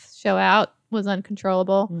off, show out, was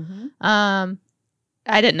uncontrollable.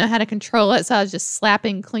 I didn't know how to control it, so I was just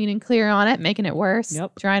slapping Clean and Clear on it, making it worse,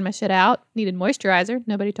 drying my shit out. Needed moisturizer.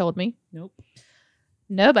 Nobody told me.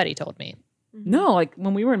 Nobody told me. No, like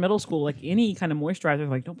when we were in middle school, like any kind of moisturizer,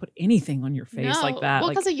 like don't put anything on your face like that. Well,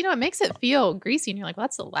 like, because it makes it feel greasy, and you're like, well,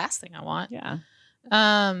 that's the last thing I want. Yeah.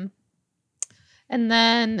 And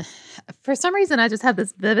then for some reason, I just have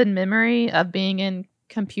this vivid memory of being in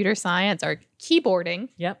computer science or keyboarding.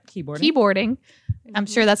 Yep, keyboarding. Keyboarding. I'm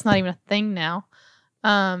sure that's not even a thing now.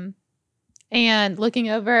 And looking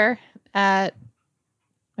over at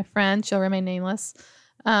my friend, she'll remain nameless,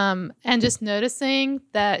 and just noticing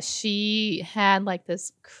that she had like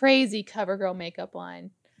this crazy CoverGirl makeup line.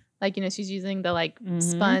 Like, she's using the like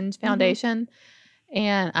sponge foundation.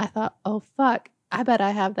 And I thought, oh, fuck, I bet I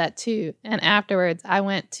have that too. And afterwards I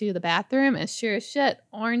went to the bathroom and sure as shit,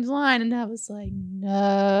 orange line. And I was like,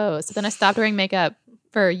 no. So then I stopped wearing makeup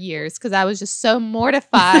for years because I was just so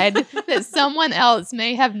mortified that someone else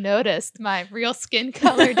may have noticed my real skin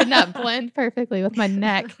color did not blend perfectly with my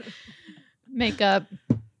neck makeup.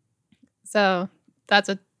 So that's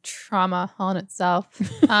a trauma on itself.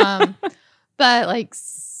 But like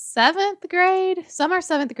 7th grade, summer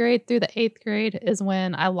 7th grade through the 8th grade is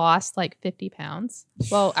when I lost like 50 pounds.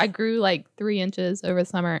 Well, I grew like 3 inches over the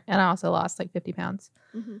summer and I also lost like 50 pounds.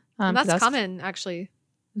 And that's common actually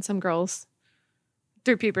in some girls.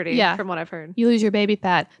 Through puberty, from what I've heard. You lose your baby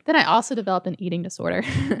fat. Then I also developed an eating disorder.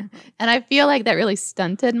 And I feel like that really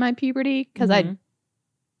stunted my puberty because I,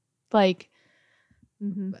 like,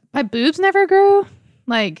 my boobs never grew.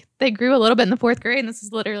 Like, they grew a little bit in the 4th grade, and this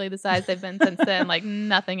is literally the size they've been since then. Like,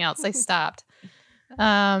 nothing else. They stopped.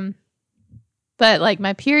 But, like,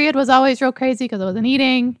 my period was always real crazy because I wasn't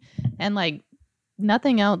eating, and, like,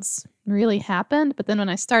 nothing else really happened. But then when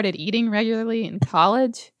I started eating regularly in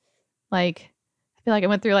college, like, I feel like I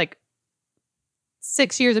went through like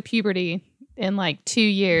 6 years of puberty in like 2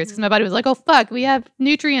 years because my body was like, oh, fuck, we have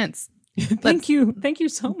nutrients. Thank you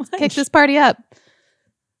so much. Kick this party up.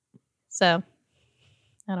 So,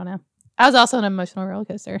 I don't know. I was also an emotional roller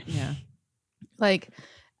coaster. Yeah. Like,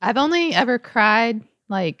 I've only ever cried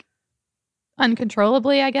like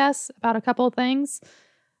uncontrollably, I guess, about a couple of things.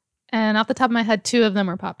 And off the top of my head, 2 of them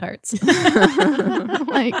were Pop-Tarts.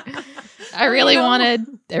 Like, I really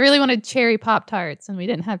wanted cherry Pop-Tarts, and we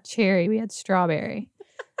didn't have cherry. We had strawberry.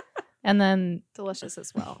 And then Delicious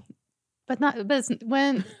as well. but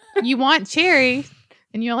when you want cherry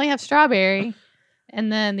and you only have strawberry.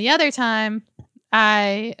 And then the other time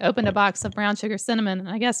I opened a box of brown sugar cinnamon, and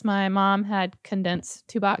I guess my mom had condensed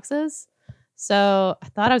 2 boxes. So I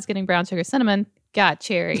thought I was getting brown sugar cinnamon, got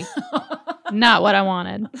cherry. Not what I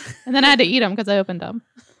wanted. And then I had to eat them because I opened them.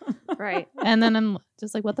 Right. And then I'm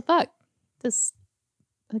just like, what the fuck?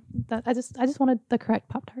 I just wanted the correct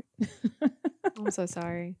Pop-Tart. I'm so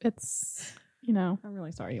sorry. It's, I'm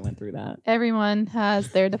really sorry you went through that. everyone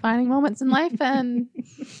has their defining moments in life, and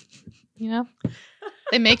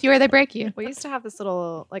they make you or they break you. We used to have this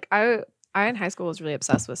little like I in high school was really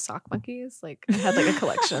obsessed with sock monkeys. Like I had like a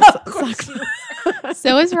collection of sock.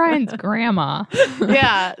 So is Ryan's grandma.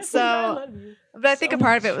 Yeah. So but I think a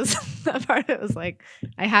part of it was like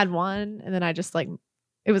I had one, and then I just like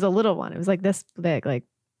it was a little one. It was like this big, like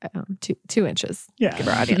 2 inches. Yeah. Give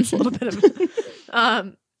our audience a little bit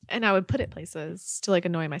of and I would put it places to like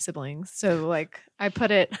annoy my siblings. So like I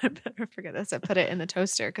put it, I never forget this. I put it in the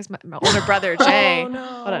toaster because my older brother Jay, hold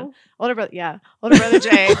on, older brother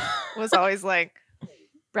Jay was always like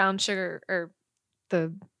brown sugar or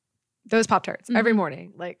those Pop-Tarts every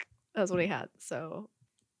morning. Like that's what he had. So,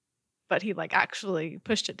 but he like actually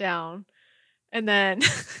pushed it down, and then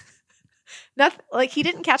nothing. Like he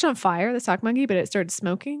didn't catch on fire, the sock monkey, but it started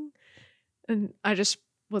smoking, and I just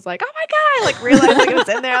was like, oh my God, I like realized like it was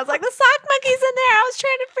in there. I was like, the sock monkey's in there. I was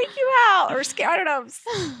trying to freak you out or scare, I don't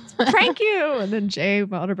know, prank you. And then Jay,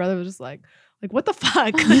 my older brother, was just like what the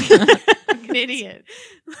fuck? Like an idiot.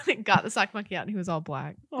 Like, got the sock monkey out, and he was all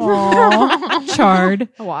black. Aww. Charred.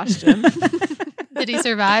 I washed him. Did he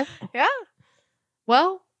survive? Yeah.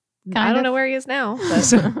 Well, I don't know where he is now. But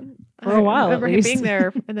For a while, I remember at him least. being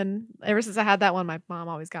there. And then ever since I had that one, my mom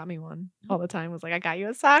always got me one all the time. Was like, I got you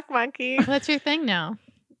a sock monkey. What's your thing now?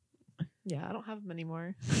 Yeah, I don't have them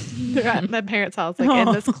anymore. They're at my parents' house, like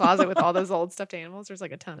in this closet with all those old stuffed animals. There's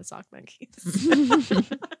like a ton of sock monkeys.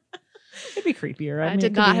 It'd be creepier. I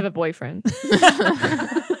did not have a boyfriend.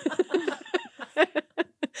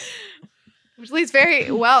 Which leads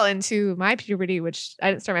very well into my puberty, which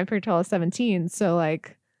I didn't start my puberty until I was 17. So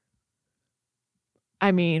like,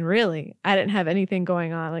 I mean, really, I didn't have anything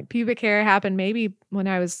going on. Like pubic hair happened maybe when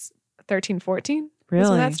I was 13, 14. Really? That's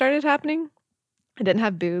when that started happening. I didn't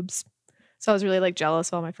have boobs. So I was really like jealous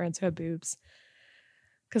of all my friends who had boobs.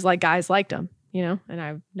 Because like guys liked them, and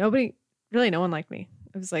no one liked me.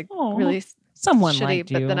 It was like Aw. really Someone shitty,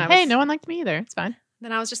 liked you. but then Hey, no one liked me either. It's fine.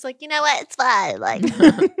 Then I was just like, you know what? It's fine. Like,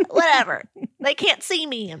 whatever. They can't see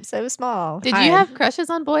me. I'm so small. Did you have crushes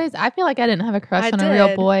on boys? I feel like I didn't have a crush on a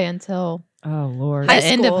real boy until Oh Lord. the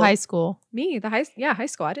end of high school. Me, high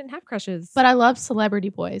school. I didn't have crushes. But I loved celebrity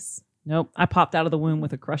boys. Nope. I popped out of the womb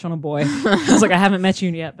with a crush on a boy. I was like, I haven't met you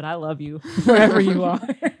yet, but I love you wherever you are.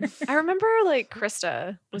 I remember like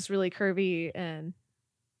Krista was really curvy, and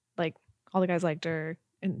like all the guys liked her.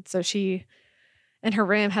 And so she, in her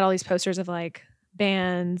room, had all these posters of like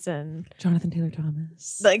bands and Jonathan Taylor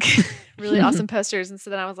Thomas. like really awesome posters. And so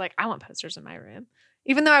then I was like, I want posters in my room.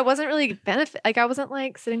 Even though I wasn't really I wasn't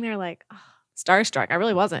like sitting there like starstruck. I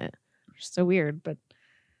really wasn't. Which is so weird, but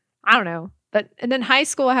I don't know. And then high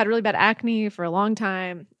school, I had really bad acne for a long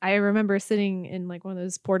time. I remember sitting in like one of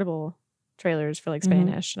those portable trailers for like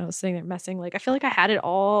Spanish, and I was sitting there messing. Like I feel like I had it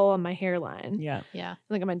all on my hairline. Yeah. Yeah.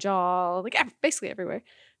 Like on my jaw, like basically everywhere. And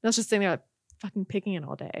I was just sitting there like fucking picking it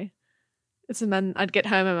all day. And then I'd get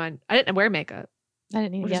home and I didn't wear makeup. I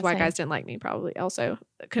didn't need Which is why guys didn't like me, probably. Also,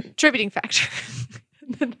 a contributing factor.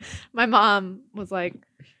 My mom was like,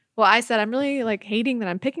 well, I said, I'm really like hating that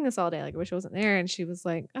I'm picking this all day. Like, I wish I wasn't there. And she was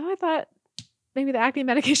like, oh, I thought maybe the acne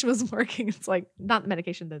medication wasn't working. It's like, not the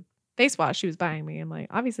medication, the face wash she was buying me. I'm like,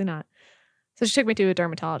 obviously not. So she took me to a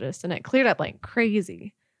dermatologist, and it cleared up like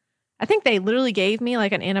crazy. I think they literally gave me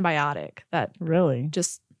like an antibiotic that Really?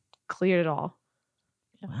 just cleared it all.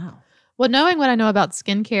 Wow. Well, knowing what I know about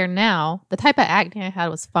skincare now, the type of acne I had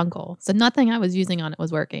was fungal. So nothing I was using on it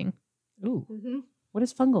was working. Ooh. What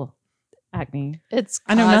is fungal acne? It's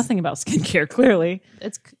I know nothing about skincare, clearly.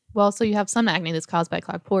 So you have some acne that's caused by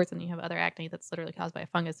clogged pores, and you have other acne that's literally caused by a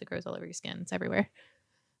fungus that grows all over your skin. It's everywhere.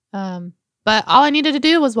 But all I needed to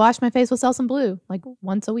do was wash my face with Selsun Blue like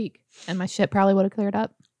once a week, and my shit probably would have cleared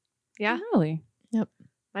up. Yeah. Really? Yep.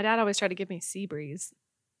 My dad always tried to give me sea breeze.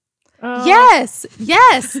 Yes.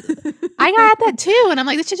 I got that too, and I'm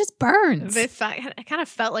like, this shit just burns. I kind of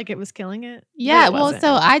felt like it was killing it. Yeah, But it well, wasn't.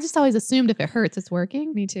 so I just always assumed if it hurts, it's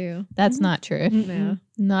working. Me too. That's not true. Yeah.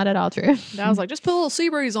 Not at all true. I was like, just put a little sea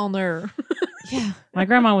breeze on there. Yeah. My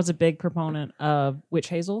grandma was a big proponent of witch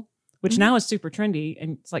hazel, which now is super trendy,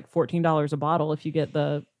 and it's like $14 a bottle if you get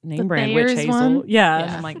the name The brand witch Thayer's hazel. one? Yeah, and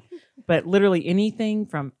Yeah. I'm like, but literally anything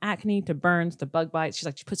from acne to burns to bug bites. She's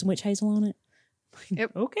like, you put some witch hazel on it.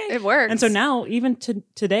 Okay. It works. And so now, even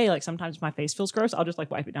today, like sometimes my face feels gross. I'll just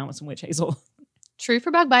like wipe it down with some witch hazel. True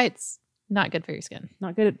for bug bites. Not good for your skin.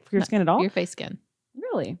 Not good for your No, skin at all. Your face skin.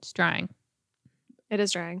 Really? It's drying. It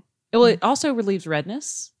is drying. Well, it also relieves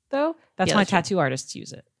redness, though. That's Yeah, why that's true. tattoo artists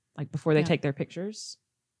use it, like before they Yeah. take their pictures.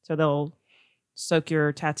 So they'll soak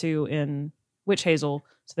your tattoo in witch hazel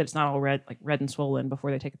so that it's not all red and swollen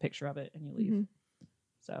before they take a picture of it and you leave. Mhm.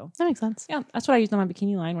 So That makes sense. yeah, that's what I used on my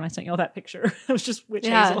bikini line when I sent you all that picture. It was just witch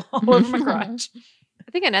Yeah. hazel all over my crotch.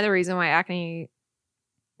 I think another reason why acne,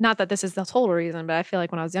 not that this is the total reason, but I feel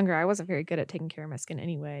like when I was younger, I wasn't very good at taking care of my skin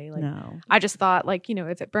anyway. Like No, I just thought like,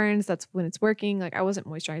 if it burns, that's when it's working. Like I wasn't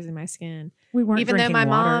moisturizing my skin. we weren't Even though drinking my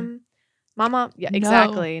water. mom, yeah, No.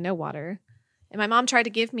 exactly. No water. And my mom tried to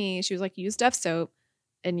give me, she was like, use Dove soap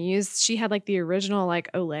and she had like the original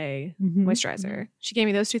like Olay Mhm. moisturizer. She gave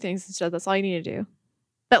me those two things and said, that's all you need to do.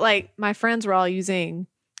 But like my friends were all using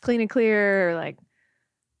Clean and Clear or like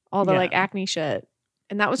all the Yeah. like acne shit.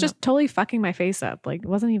 And that was just totally fucking my face up. Like it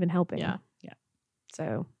wasn't even helping. Yeah. Yeah.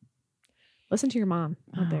 So listen to your mom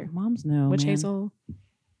out Oh, there. moms know. Witch man. hazel.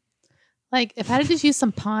 Like if I had to just use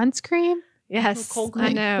some Pond's cream, Yes. cold I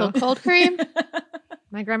cream. know. little cold cream.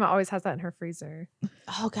 My grandma always has that in her freezer.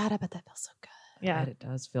 Oh God, I bet that feels so good. Yeah. God, it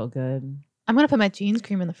does feel good. I'm gonna put my jeans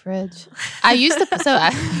cream in the fridge. I used to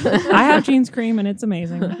I have jeans cream and it's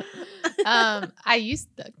amazing.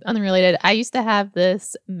 unrelated. I used to have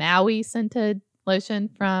this Maui scented lotion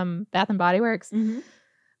from Bath and Body Works.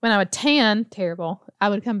 When I would tan, terrible. I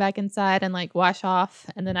would come back inside and like wash off,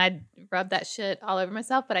 and then I'd rub that shit all over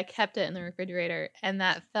myself. But I kept it in the refrigerator, and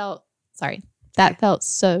that felt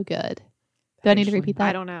so good. Do I need to Actually, repeat that?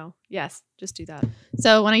 I don't know. Yes. Just do that.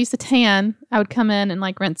 So when I used to tan, I would come in and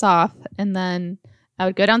like rinse off, and then I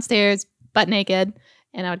would go downstairs butt naked,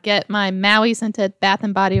 and I would get my Maui scented Bath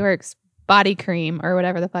and Body Works body cream or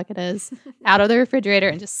whatever the fuck it is out of the refrigerator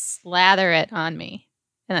and just slather it on me,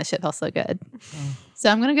 and that shit felt so good. Oh. So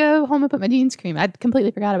I'm gonna go home and put my jeans cream. I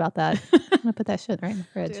completely forgot about that. I'm gonna put that shit right in the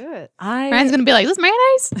fridge. Do it. Ryan's gonna be like, "Is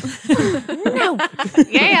this mayonnaise?" No.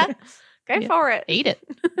 Yeah. Go Yeah. for it. Eat it.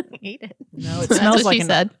 Eat it. No, it That's smells what like she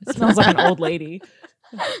said. It smells like an old lady.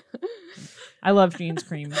 I love jeans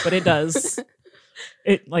cream, but it does.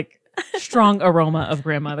 It like strong aroma of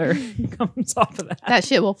grandmother comes off of that. That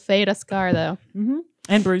shit will fade a scar though.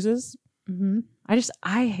 And bruises. Mm-hmm.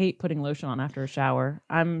 I hate putting lotion on after a shower.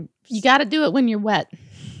 You got to do it when you're wet.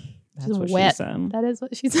 That's She's what wet. she said. That is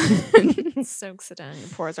what she said. Soaks it in. Your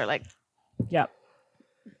pores are like, Yep.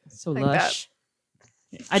 So Like lush.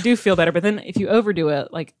 I do feel better, but then if you overdo it,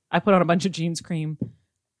 like I put on a bunch of jeans cream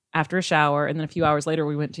after a shower, and then a few hours later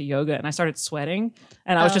we went to yoga, and I started sweating,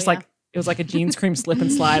 and I was Oh, just yeah. like, it was like a jeans cream slip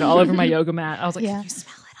and slide all over my yoga mat. I was like, Yeah. can you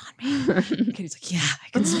smell it on me? And Katie's like, yeah, I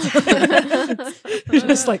can smell it. It's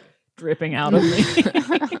just like dripping out of me.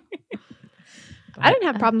 I didn't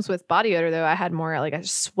have problems with body odor though. I had more like I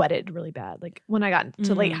just sweated really bad. Like when I got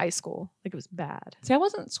to late Mhm. high school, like it was bad. See, I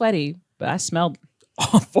wasn't sweaty, but I smelled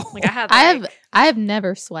awful. Like I had. I have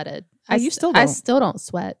never sweated. Oh, you still I don't. still don't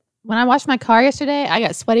sweat. When I washed my car yesterday, I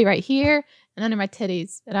got sweaty right here and under my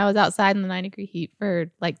titties, and I was outside in the 90-degree heat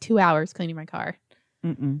for like 2 hours cleaning my car.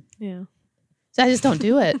 Mm-mm. Yeah. So I just don't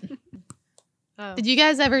do it. Oh. Did you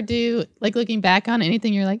guys ever do like looking back on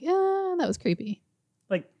anything? You're like, that was creepy.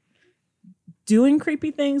 Like doing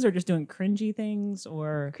creepy things or just doing cringy things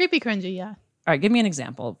or Creepy, cringy, yeah. all right, give me an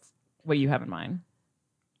example of what you have in mind.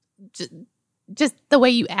 Just the way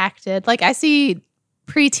you acted. Like I see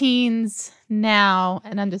preteens now,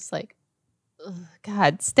 and I'm just like, ugh,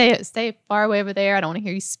 God, stay far away over there. I don't want to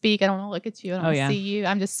hear you speak. I don't want to look at you. I don't want to see you.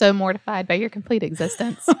 I'm just so mortified by your complete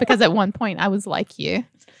existence because at one point I was like you.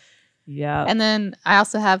 Yeah. And then I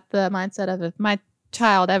also have the mindset of if my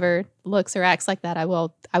child ever looks or acts like that, I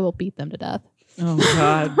will beat them to death. Oh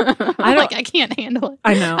God. I can't handle it.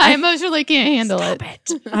 I know. I emotionally can't handle it.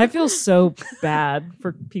 I feel so bad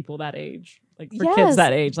for people that age. Like for kids Yes.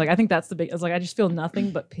 that age. Like I think that's the big it's like I just feel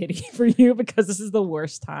nothing but pity for you because this is the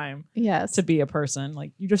worst time Yes. to be a person.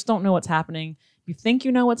 Like you just don't know what's happening. You think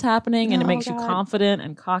you know what's happening and it Oh, makes you God. confident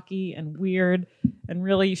and cocky and weird. And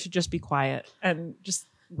really you should just be quiet and just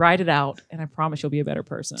ride it out. And I promise you'll be a better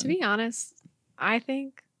person. To be honest, I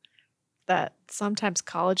think that sometimes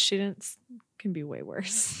college students can be way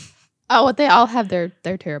worse. Oh, they all have their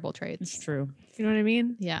terrible It's traits. true. You know what I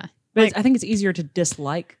mean? Yeah. But Like- I think it's easier to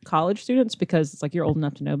dislike college students because it's like you're old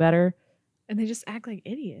enough to know better. And they just act like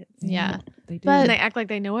idiots. Yeah. They do. But- And they act like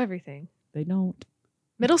they know everything. They don't.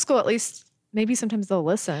 Middle school, at least, maybe sometimes they'll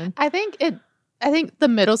listen. I think the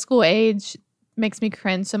middle school age makes me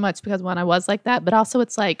cringe so much because when I was like that, but also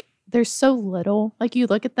it's like they're so little. Like you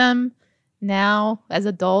look at them now as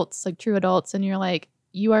adults, like true adults, and you're like,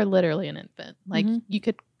 you are literally an infant. Like you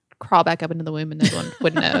could crawl back up into the womb and no one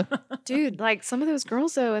would know. Dude, like some of those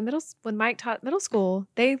girls though in when Mike taught middle school,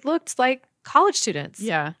 they looked like college students.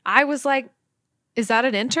 Yeah. I was like, is that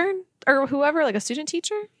an intern or whoever, like a student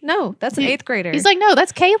teacher? No, that's an 8th grader. He's like, no,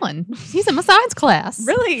 that's Kaylin. He's in my science class.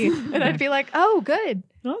 really? And I'd be like, oh, good.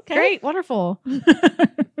 Okay. Great. Wonderful.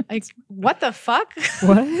 Like, what the fuck?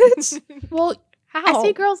 What? Well, How? I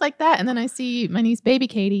see girls like that, and then I see my niece, baby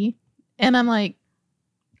Katie, and I'm like,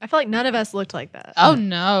 I feel like none of us looked like that. oh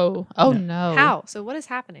no. Oh no. How? So what is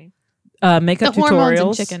happening? Makeup The hormones tutorials.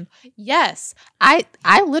 and chicken. Yes. I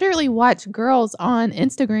literally watch girls on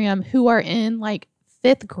Instagram who are in like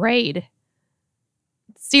 5th grade.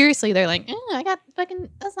 Seriously, they're like, I got fucking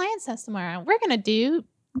a science test tomorrow. We're going to do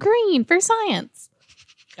green for science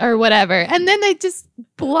or whatever. And then they just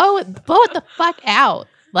blow it the fuck out.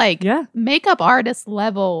 Like Yeah. makeup artist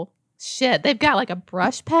level shit. They've got like a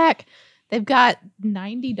brush pack. They've got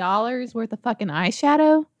 $90 worth of fucking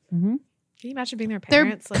eyeshadow. Mm-hmm. Can you imagine being their They're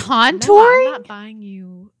parents? Like, contouring? No, I'm not buying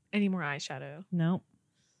you any more eyeshadow. No.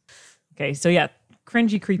 Okay, so yeah,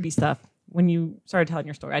 cringy, creepy stuff. When you started telling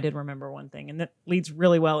your story, I did remember one thing, and that leads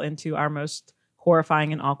really well into our most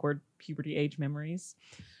horrifying and awkward puberty age memories.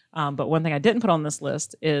 But one thing I didn't put on this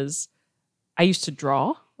list is I used to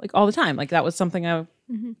draw like all the time. Like that was something and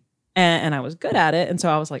I was good at it. And so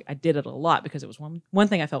I was like, I did it a lot because it was one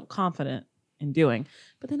thing I felt confident in doing.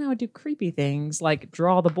 But then I would do creepy things like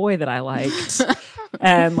draw the boy that I liked.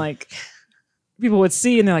 And like people would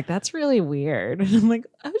see and they're like, that's really weird. And I'm like,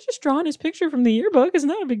 I was just drawing his picture from the yearbook. It's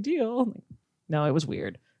not a big deal. I'm like, no, it was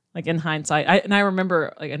weird. Like in hindsight. I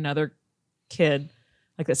remember like another kid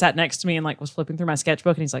like that sat next to me and like was flipping through my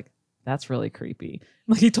sketchbook and he's like, that's really creepy.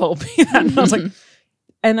 Like he told me that. And I was like,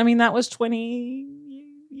 and I mean, that was 20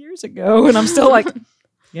 years ago. And I'm still like,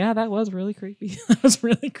 yeah, that was really creepy. That was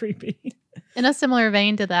really creepy. In a similar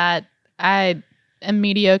vein to that, I am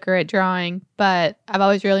mediocre at drawing, but I've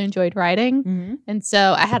always really enjoyed writing. Mm-hmm. And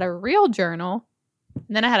so I had a real journal,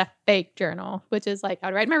 and then I had a fake journal, which is like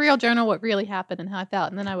I'd write my real journal, what really happened and how I felt,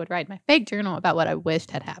 and then I would write my fake journal about what I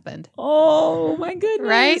wished had happened. Oh my goodness.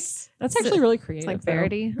 Right? That's actually really creative. It's like though.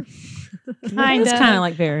 Verity. It's Kinda. kind of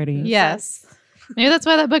like Verity. Yes. Maybe that's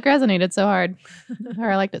why that book resonated so hard, or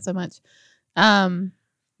I liked it so much.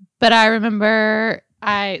 But I remember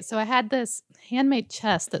I had this handmade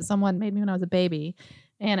chest that someone made me when I was a baby,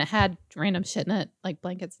 and it had random shit in it, like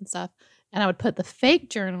blankets and stuff. And I would put the fake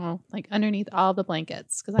journal like underneath all the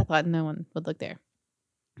blankets because I thought no one would look there.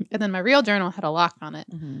 And then my real journal had a lock on it.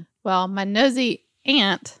 Mm-hmm. Well, my nosy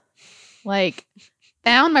aunt like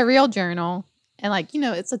found my real journal, and like, you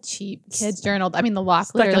know, it's a cheap kid's journal. I mean, the lock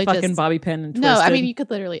Stuck literally a fucking just bobby pin and no. twisted. I mean, you could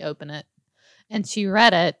literally open it. And she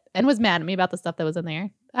read it and was mad at me about the stuff that was in there.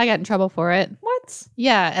 I got in trouble for it. What?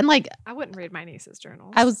 Yeah, and like I wouldn't read my niece's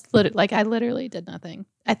journals. I literally did nothing.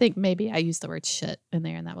 I think maybe I used the word shit in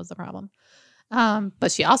there, and that was the problem.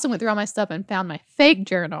 But she also went through all my stuff and found my fake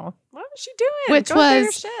journal, What was she doing? Which Go through your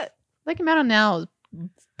was- shit. looking back on now,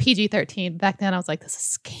 PG-13. Back then, I was like, this is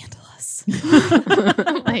scandalous.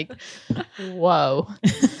 Like, whoa.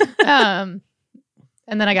 And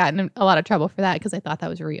then I got in a lot of trouble for that because I thought that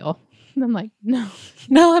was real. And I'm like, no,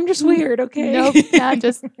 No, I'm just weird. Okay. nope, I'm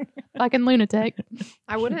just fucking lunatic.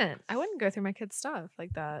 I wouldn't go through my kids' stuff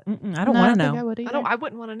like that. Mm-mm, I don't No, want to think I know. would either. I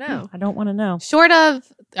wouldn't want to know. I don't want to know. Short of,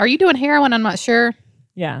 are you doing heroin? I'm not sure.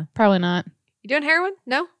 Yeah. Probably not. You doing heroin?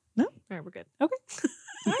 No? No. All right, we're good.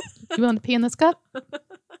 You willing to pee in this cup?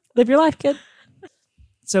 Live your life, kid.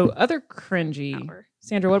 So other cringy. Hour.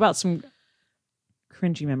 Sandra, what about some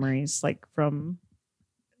cringy memories like from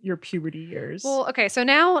your puberty years? Well, okay. So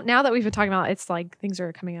now that we've been talking about, it's like things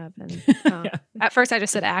are coming up, and Yeah. at first I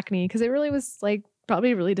just said acne because it really was like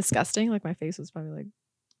probably really disgusting. Like my face was probably like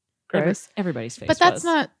gross. Everybody's face. But that's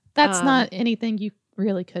was. not anything you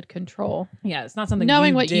really could control. Yeah, it's not something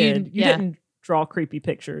Knowing you what you- did. You yeah. didn't draw creepy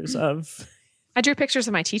pictures of. I drew pictures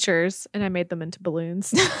of my teachers and I made them into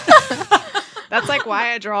balloons. That's like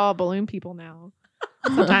why I draw balloon people now.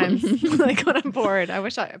 Sometimes, like when I'm bored, I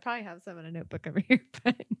wish I probably have some in a notebook over here.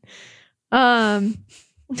 But,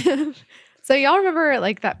 so y'all remember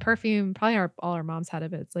like that perfume? Probably all our moms had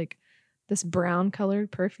it. But it's like this brown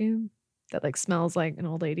colored perfume that like smells like an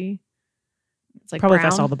old lady. It's like Probably brown.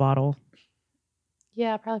 if I saw the bottle.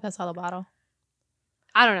 Yeah, probably if I saw the bottle.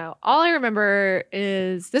 I don't know. All I remember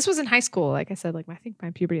is this was in high school. Like I said, like I think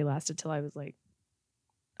my puberty lasted till I was like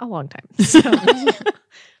a long time. So,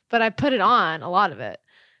 but I put it on a lot of it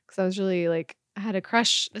because I was really like, I had a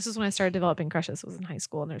crush. This is when I started developing crushes. Was in high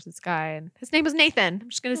school, and there's this guy, and his name was Nathan. I'm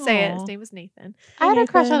just gonna say it. His name was Nathan. I had a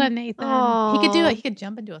crush on Nathan. a Nathan. Aw. He could do it. He could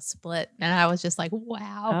jump into a split, and I was just like,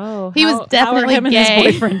 wow. Oh, He was how definitely are him gay. and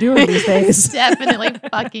his boyfriend doing these days? Definitely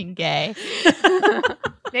fucking gay.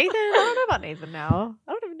 Nathan, I don't know about Nathan now.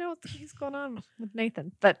 I don't even know what's going on with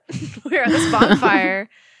Nathan. But we were at this bonfire,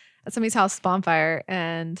 at somebody's house bonfire,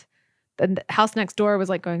 and the house next door was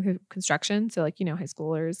like going through construction. So like, high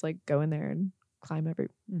schoolers like go in there and climb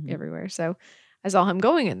everywhere. So I saw him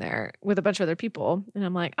going in there with a bunch of other people, and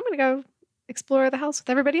I'm like, I'm gonna go explore the house with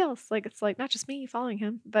everybody else. Like it's like not just me following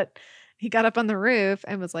him, but he got up on the roof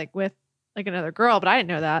and was like with like another girl, but I didn't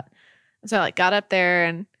know that. So I like got up there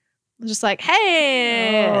and was just like,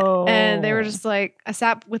 hey. Oh. And they were just like, I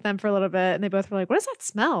sat with them for a little bit, and they both were like, what does that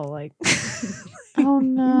smell like? Oh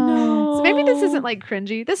no. So maybe this isn't like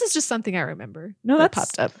cringy. This is just something I remember. No, that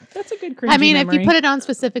that's popped up. That's a good cringy I mean, memory. if you put it on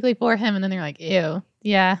specifically for him, and then they're like, ew,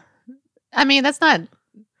 yeah. I mean, it's not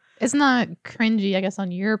cringy, I guess,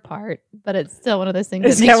 on your part, but it's still one of those things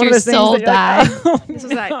that makes one of your those things soul that you're die. like, oh, This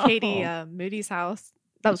was at no. Katie Moody's house.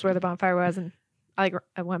 That was where the bonfire was, and I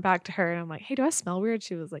went back to her and I'm like, hey, do I smell weird?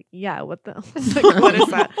 She was like, yeah, what the like, what is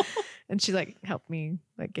that? And she like helped me,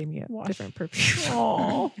 like gave me a Wash. different perfume.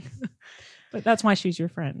 Aw. But that's why she's your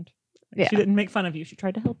friend. Yeah. She didn't make fun of you. She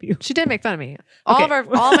tried to help you. She did make fun of me. Okay.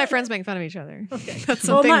 All my friends make fun of each other. Okay. That's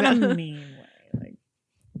Well, something not in that a mean way. Like,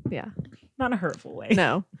 yeah. not in a hurtful way.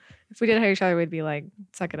 No. If we did hate each other, we'd be like,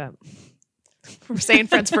 suck it up. We're staying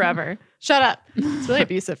friends forever. Shut up. It's really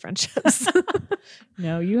abusive friendships.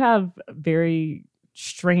 No, you have very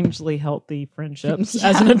strangely healthy friendships Yeah.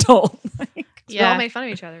 as an adult. Like, We all made fun of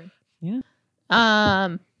each other.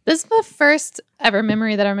 This is the first ever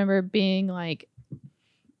memory that I remember being like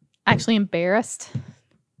actually embarrassed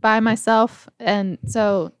by myself. And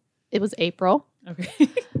so it was April, okay.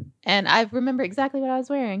 and I remember exactly what I was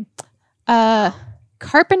wearing.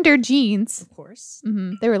 Carpenter jeans. Of course.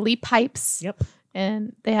 They were Lee pipes. Yep.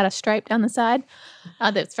 And they had a stripe down the side.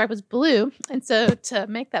 The stripe was blue. And so to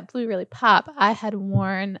make that blue really pop, I had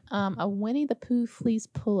worn a Winnie the Pooh fleece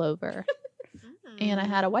pullover. And I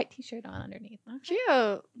had a white t-shirt on underneath. Cute.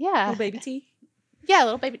 Yeah. Little baby tea. Yeah, a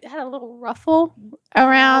little baby. It had a little ruffle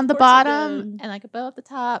around the of course it bottom did. and like a bow at the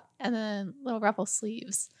top and then little ruffle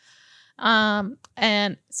sleeves. And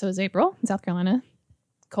so it was April in South Carolina.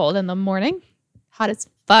 Cold in the morning, hot as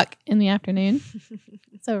fuck in the afternoon.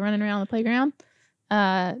 So running around the playground,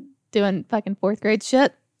 doing fucking fourth grade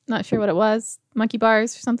shit. Not sure what it was, monkey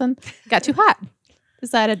bars or something. Got too hot.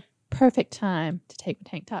 Decided perfect time to take my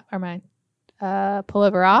tank top or my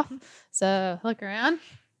pullover off. So I look around.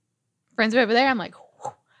 Friends are over there. I'm like,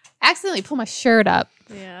 whew, accidentally pull my shirt up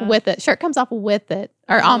Yeah. with it. Shirt comes off with it,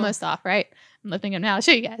 or Oh. almost off, right? I'm lifting it now. I'll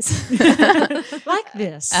show you guys. Like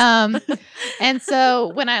this. And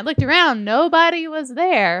so when I looked around, nobody was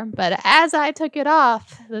there. But as I took it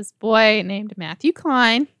off, this boy named Matthew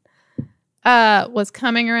Klein was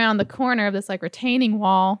coming around the corner of this like retaining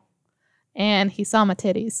wall, and he saw my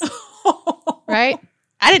titties. Right?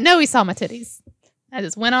 I didn't know he saw my titties. I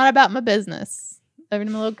just went on about my business over to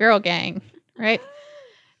my little girl gang, right?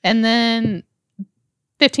 And then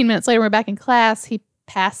 15 minutes later, we're back in class. He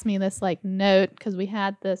passed me this like note because we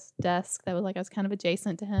had this desk that was like I was kind of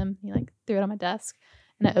adjacent to him. He like threw it on my desk,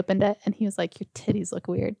 and I opened it, and he was like, "Your titties look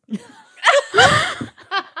weird."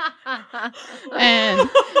 And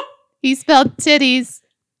he spelled titties,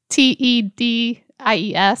 Tedies,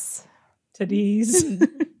 Teddies.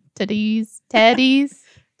 titties,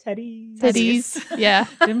 Teddies. titties, yeah,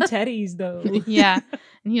 Them teddies, though. yeah.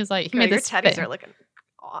 And he was like, he Girl, made your this. teddies are looking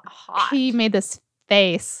hot. He made this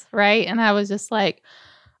face, right? And I was just like,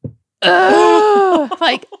 ugh.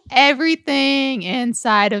 Like everything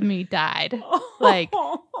inside of me died. Like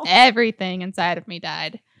everything inside of me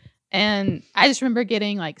died. And I just remember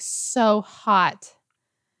getting like so hot,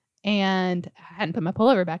 and I hadn't put my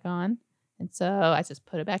pullover back on. And so I just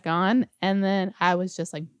put it back on, and then I was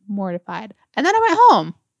just like mortified. And then I went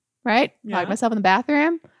home, right? Yeah. Locked myself in the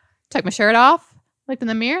bathroom, took my shirt off, looked in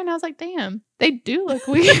the mirror, and I was like, damn, they do look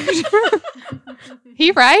weird.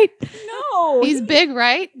 He right? No. He's big,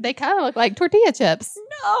 right? They kind of look like tortilla chips.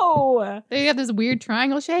 No. They have this weird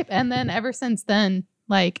triangle shape. And then ever since then,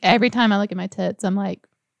 like every time I look at my tits, I'm like,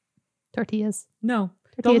 tortillas. No.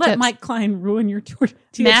 Tortilla Don't let chips. Mike Klein ruin your tortilla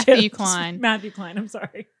Matthew chips. Klein. Matthew Klein, I'm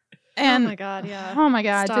sorry. And oh my god, yeah. oh my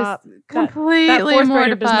God, Stop. just That completely fourth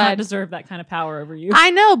grader does not mortified. deserve that kind of power over you.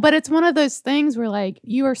 I know, but it's one of those things where like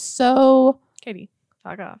you are so Katie,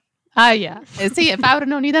 talk off. yeah. See, if I would have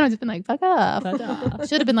known you then, I would have just been like, fuck off.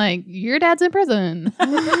 Should have been like, your dad's in prison.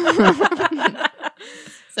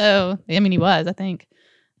 So, I mean, he was, I think.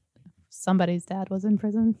 somebody's dad was in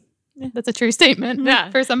prison. Yeah. That's a true statement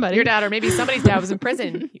for somebody. Your dad, or maybe somebody's dad was in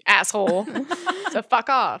prison, you asshole. So fuck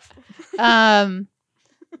off.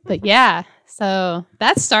 But yeah, so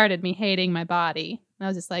that started me hating my body. And I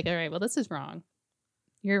was just like, all right, well, this is wrong.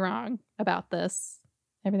 You're wrong about this.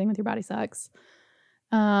 Everything with your body sucks.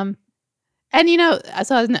 And you know,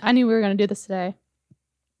 so I knew we were going to do this today.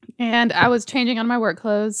 And I was changing on my work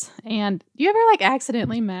clothes. And do you ever like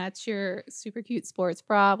accidentally match your super cute sports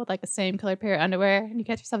bra with like the same colored pair of underwear? And you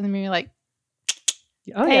catch yourself in the mirror, you're like,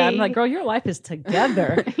 Oh yeah, I'm like, girl, your life is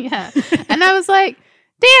together. yeah. And I was like,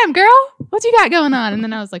 damn, girl, what you got going on? And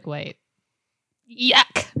then I was like, wait,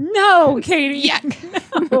 yuck. No, Katie.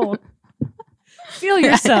 Yuck. No. Feel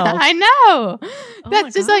yourself. I know. Oh That's my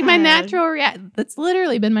just like my God. natural reaction. That's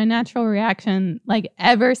literally been my natural reaction, like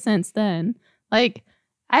ever since then. Like,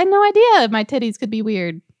 I had no idea my titties could be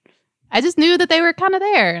weird. I just knew that they were kind of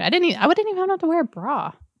there. I wouldn't even have to wear a bra.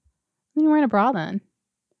 I wasn't wearing a bra then.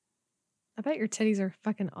 I bet your titties are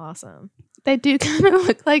fucking awesome. They do kind of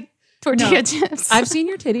look like tortilla No. chips. I've seen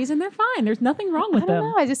your titties and they're fine. There's nothing wrong I with don't them.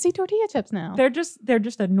 know. I just see tortilla chips now. They're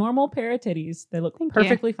just a normal pair of titties. They look Thank you.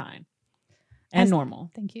 perfectly fine and normal.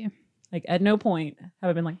 Thank you. Like at no point have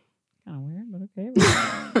I been like, kind of weird,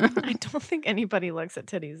 but okay. I don't think anybody looks at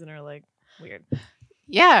titties and are like, weird.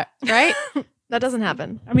 Yeah, right? That doesn't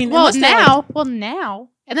happen. I mean, Well, unless they're, like, now.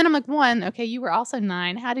 And then I'm like, one, okay, you were also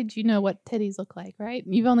 9. How did you know what titties look like, right?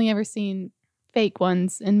 You've only ever seen fake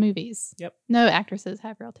ones in movies. Yep. No actresses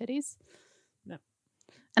have real titties. No.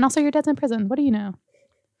 And also your dad's in prison. What do you know?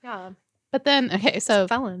 Yeah. But then, okay, so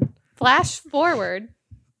Felon. flash forward,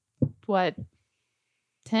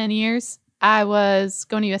 10 years? I was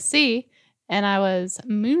going to USC and I was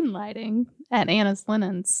moonlighting at Anna's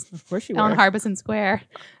Linens of course you on were. Harbison Square.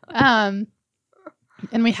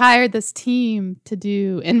 And we hired this team to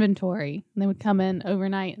do inventory. And they would come in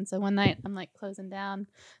overnight. And so one night I'm like closing down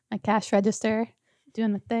my cash register,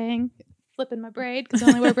 doing the thing, flipping my braid because I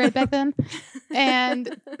only wore a braid back then. And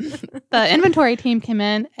the inventory team came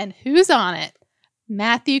in and who's on it?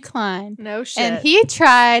 Matthew Klein. No shit. And he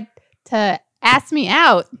tried to ask me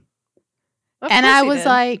out. Of And course I he was did.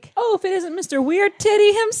 like, Oh, if it isn't Mr. Weird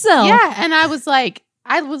Titty himself. yeah. And I was like,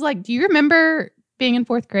 do you remember being in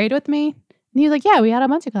 4th grade with me? And he was like, yeah, we had a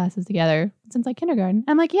bunch of classes together since like kindergarten.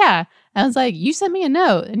 I'm like, yeah. I was like, you sent me a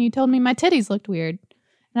note and you told me my titties looked weird.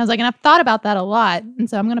 And I was like, and I've thought about that a lot. And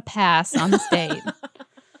so I'm going to pass on this date.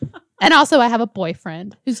 And also I have a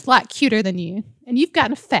boyfriend who's a lot cuter than you. And you've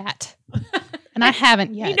gotten fat. And I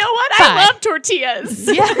haven't yet. You know what? Bye. I love tortillas.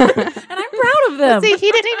 Yeah. And I'm proud of them. See,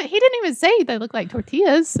 he didn't even say they look like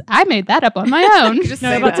tortillas. I made that up on my own. Just No,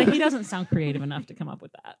 say I'm about to that. say he doesn't sound creative enough to come up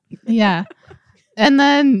with that. Yeah. And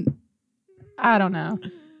then I don't know.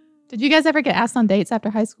 Did you guys ever get asked on dates after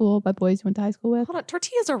high school by boys you went to high school with? Hold on.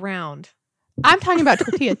 Tortillas are round. I'm talking about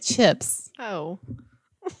tortilla chips. Oh.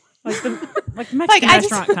 Like the Mexican I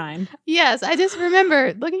just- restaurant kind. Yes, I just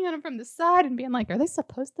remember looking at them from the side and being like, are they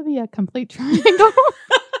supposed to be a complete triangle?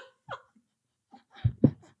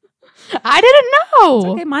 I didn't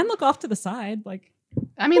know. Okay, mine look off to the side. Like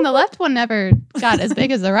I mean, the left one never got as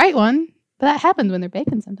big as the right one, but that happens when they're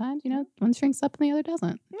baking sometimes. You know, one shrinks up and the other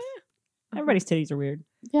doesn't. everybody's titties are weird.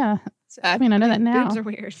 Yeah. I mean, I know that now. Boobs are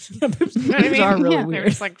weird. Boobs You know what I mean? are really Yeah. They're weird.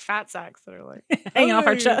 just like fat sacks that are like Hanging off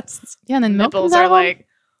our Hey. chests. Yeah, and then milk nipples comes out are of 'em. like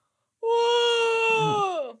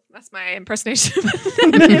whoa. That's my impersonation. of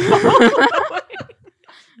a nipple.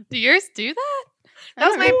 Do yours do that? That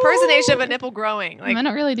was my impersonation of a nipple growing. Like I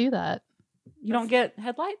don't really do that. You don't get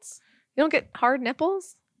headlights? you don't get hard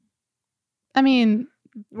nipples. I mean,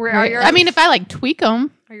 Where are yours? I mean, if I like tweak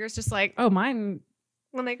them, are yours just like Oh, mine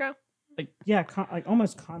when they grow? like yeah, like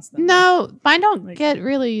almost constantly. no, mine don't Like- get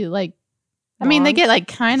really like. I mean, they Long? get like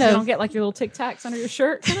kind You of. don't get like your little Tic Tacs under your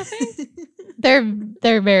shirt kind of thing.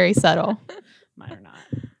 They're very subtle. Mine are not.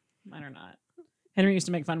 Mine are not. Henry used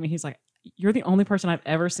to make fun of me. He's like, "You're the only person I've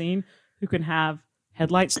ever seen who can have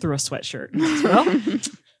headlights through a sweatshirt." And I was, well,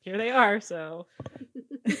 here they are. So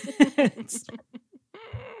it's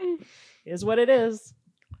is what it is.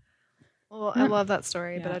 Well, I love that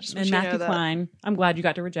story, but Yeah. I just And wish you Matthew know that. Klein. I'm glad you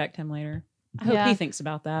got to reject him later. I hope Yeah. he thinks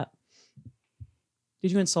about that.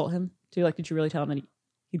 Did you insult him too? Like, did you really tell him that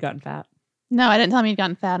he'd gotten fat? No, I didn't tell him he'd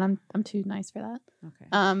gotten fat. I'm too nice for that. Okay.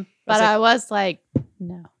 But That's I was like,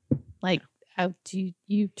 no, like,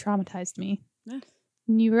 you traumatized me. Yeah.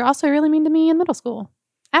 And you were also really mean to me in middle school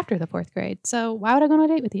after the 4th grade. So why would I go on a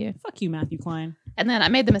date with you? Fuck you, Matthew Klein. And then I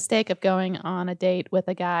made the mistake of going on a date with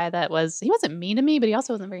a guy he wasn't mean to me, but he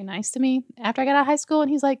also wasn't very nice to me after I got out of high school.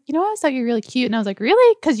 And he's like, you know, I always thought you were really cute. And I was like,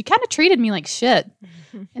 really? Because you kind of treated me like shit.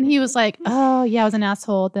 And he was like, oh, yeah, I was an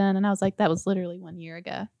asshole then. And I was like, that was literally 1 year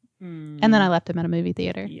ago. And then I left him at a movie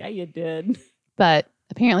theater. Yeah, you did. But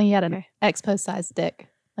apparently he had an Expo sized dick,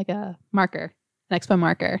 like a marker, an Expo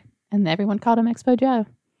marker. And everyone called him Expo Joe.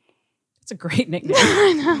 It's a great nickname.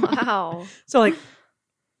 I know. Wow. So like,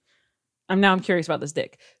 I'm curious about this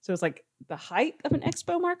dick. So it's like the height of an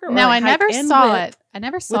Expo marker? Or No, like I never height and saw width it. I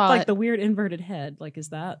never with saw like it. the weird inverted head. Like, is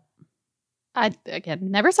that? I, again,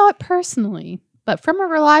 never saw it personally. But from a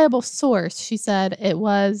reliable source, she said it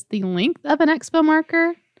was the length of an Expo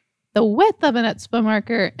marker, the width of an Expo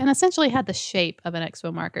marker, and essentially had the shape of an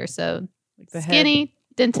Expo marker. So Like the skinny,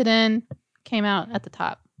 dented in, came out at the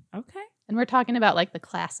top. head? Okay. And we're talking about like the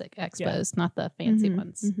classic Expos, not the fancy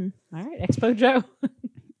ones. All right. Expo Joe.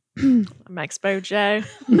 I'm Expo Joe.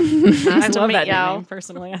 I Nice to love meet that y'all. nickname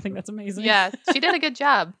personally. I think that's amazing. Yeah, she did a good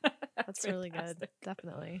job. That's really good. fantastic.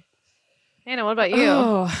 Definitely. Hannah, what about you?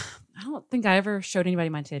 Oh, I don't think I ever showed anybody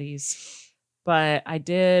my titties, but I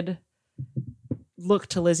did look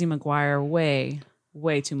to Lizzie McGuire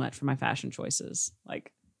way too much for my fashion choices.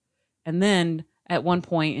 Like, and then at one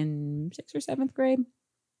point in 6th or 7th grade,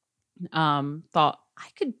 thought I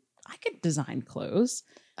could design clothes.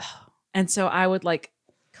 And so I would like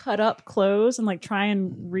cut up clothes and like try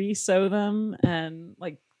and re-sew them and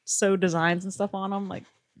like sew designs and stuff on them. Like,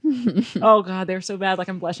 oh God, they were so bad. Like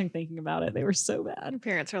I'm blushing thinking about it. They were so bad. Your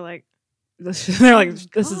parents are like, They're like,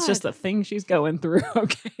 this is God. just the thing she's going through.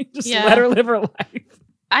 Okay. Just Yeah. let her live her life.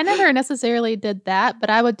 I never necessarily did that, but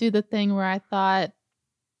I would do the thing where I thought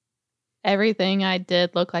everything I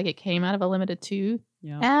did looked like it came out of a Limited 2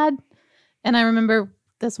 Yeah. ad. And I remember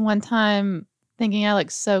this one time thinking I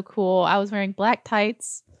looked so cool. I was wearing black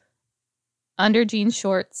tights, under jean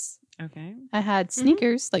shorts. Okay. I had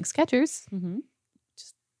sneakers, like Skechers. Mm-hmm.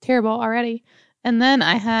 Terrible already. And then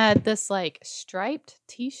I had this like striped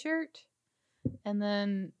t-shirt and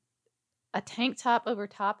then a tank top over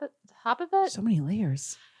top of it. So many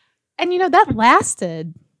layers. And that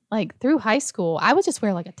lasted like through high school. I would just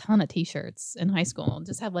wear like a ton of t-shirts in high school and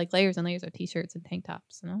just have like layers and layers of t-shirts and tank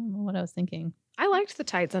tops. And I don't know what I was thinking. I liked the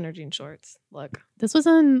tights under jean shorts. Look. This was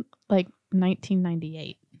in like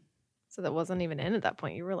 1998. So that wasn't even in at that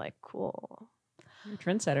point. You were like, cool. You're a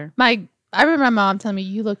trendsetter. I remember my mom telling me,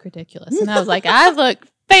 you look ridiculous. And I was like, I look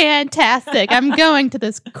fantastic. I'm going to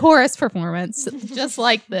this chorus performance just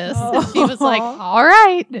like this. And she was like, all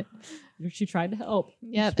right. She tried to help.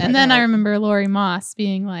 Yep. She tried And to then I help. remember Lori Moss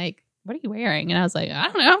being like, what are you wearing? And I was like, I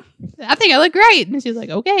don't know. I think I look great. And she was like,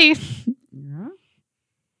 okay. Yeah.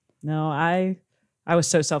 No, I was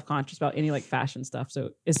so self-conscious about any like fashion stuff.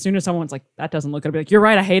 So as soon as someone's like, that doesn't look good, I'd be like, you're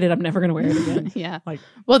right, I hate it. I'm never gonna wear it again. Yeah. Like,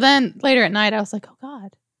 Well, then later at night, I was like, oh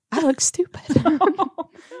God, I look stupid.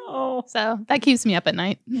 oh. So that keeps me up at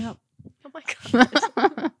night. Yep. Oh my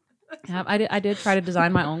God. Yeah, I did try to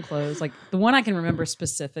design my own clothes. Like the one I can remember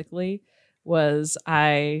specifically was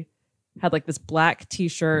I had like this black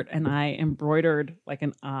t-shirt and I embroidered like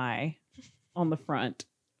an eye on the front.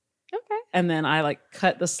 Okay. And then I like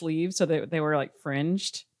cut the sleeves so they were like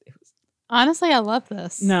fringed. Honestly, I love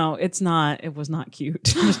this. No, it's not. It was not cute.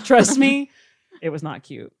 Just trust me. It was not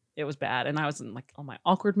cute. It was bad. And I was in like on my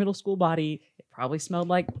awkward middle school body. It probably smelled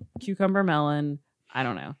like cucumber melon. I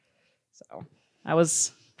don't know. So I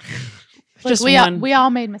was Look, just we all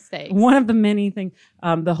made mistakes. one of the many things.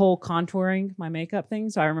 The whole contouring my makeup thing.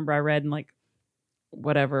 So I remember I read in like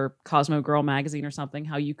whatever Cosmo Girl magazine or something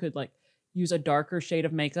how you could like use a darker shade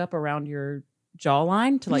of makeup around your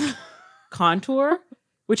jawline to like contour,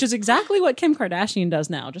 which is exactly what Kim Kardashian does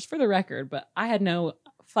now, just for the record. But I had no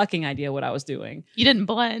fucking idea what I was doing. You didn't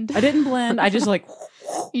blend. I didn't blend. I just like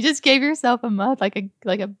You just gave yourself a mud like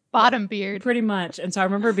a bottom beard. pretty much. And so I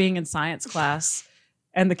remember being in science class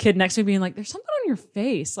and the kid next to me being like, there's something on your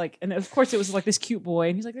face. Like, and of course it was like this cute boy.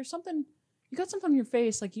 And he's like, there's something, you got something on your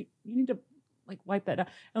face. Like you need to like wipe that down.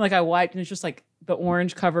 And like I wiped and it's just like the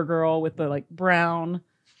orange cover girl with the like brown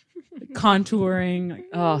contouring. Like,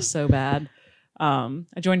 oh, so bad. I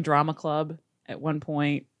joined drama club at one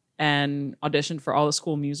point and auditioned for all the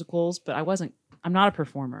school musicals, but I'm not a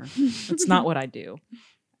performer. That's not what I do.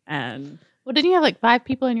 And Well, didn't you have like 5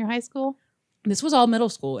 people in your high school? this was all middle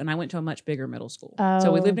school, and I went to a much bigger middle school.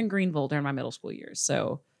 So we Oh. lived in Greenville during my middle school years.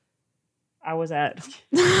 So I was at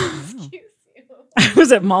Excuse you. I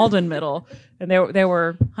was at Malden Middle, and there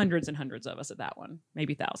were hundreds and hundreds of us at that one,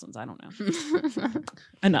 maybe thousands. I don't know.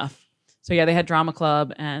 Enough. So yeah, they had drama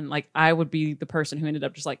club, and like I would be the person who ended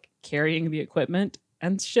up just like carrying the equipment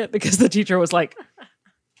and shit because the teacher was like,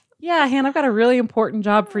 "Yeah, Han, I've got a really important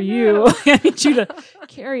job for you. I need you to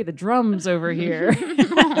carry the drums over here."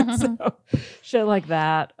 So shit like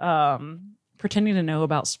that. Pretending to know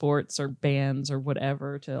about sports or bands or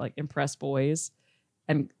whatever to like impress boys,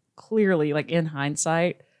 and clearly, like in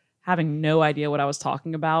hindsight, having no idea what I was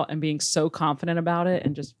talking about and being so confident about it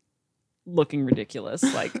and just looking ridiculous,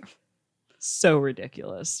 like so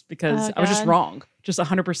ridiculous because I was just wrong, just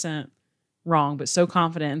 100% wrong, but so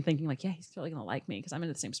confident and thinking like, yeah, he's totally gonna like me because I'm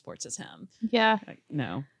into the same sports as him. Yeah. Like,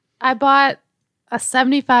 no. I bought a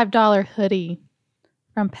 $75 hoodie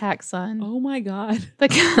from PacSun. Oh my God.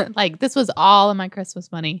 Because like this was all of my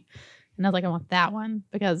Christmas money. And I was like, I want that one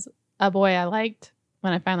because a boy I liked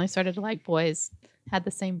when I finally started to like boys had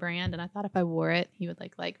the same brand. And I thought if I wore it, he would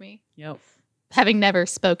like me. Yep. Having never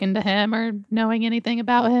spoken to him or knowing anything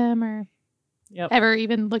about him or ever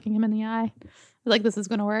even looking him in the eye. I was like, this is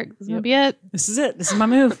going to work. This is going to be it. This is it. This is my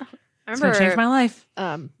move. I It's going to change my life.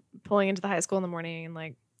 Pulling into the high school in the morning and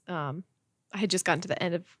like I had just gotten to the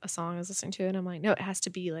end of a song I was listening to and I'm like, no, it has to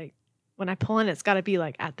be like when I pull in, it's got to be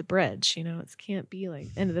like at the bridge, you know, it can't be like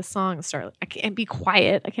end of the song and start. I can't be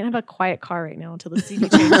quiet. I can't have a quiet car right now until the CD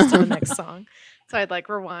changes to the next song. So I'd like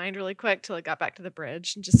rewind really quick till it got back to the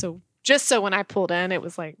bridge, and just so when I pulled in, it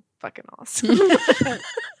was like fucking awesome.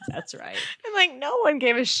 That's right. And like no one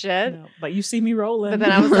gave a shit. No, but you see me rolling. But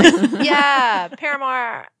then I was like, yeah,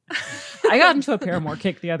 Paramore. I got into a Paramore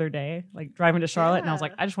kick the other day, like driving to Charlotte, and I was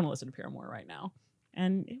like, I just want to listen to Paramore right now.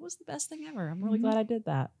 And it was the best thing ever. I'm really glad I did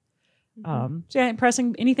that. So yeah,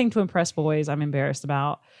 anything to impress boys, I'm embarrassed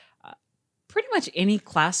about. Pretty much any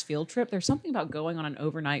class field trip. There's something about going on an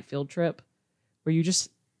overnight field trip where you just,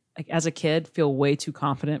 like, as a kid, feel way too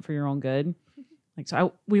confident for your own good. Like,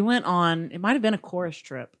 so we went on, it might have been a chorus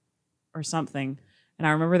trip or something. And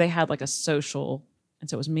I remember they had like a social. And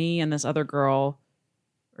so it was me and this other girl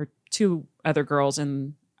or two other girls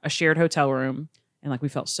in a shared hotel room. And like, we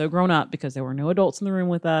felt so grown up because there were no adults in the room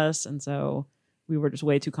with us. And so we were just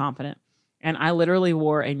way too confident. And I literally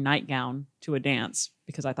wore a nightgown to a dance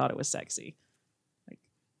because I thought it was sexy.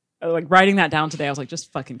 Like writing that down today, I was like,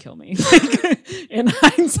 just fucking kill me. In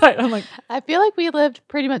hindsight, I'm like, I feel like we lived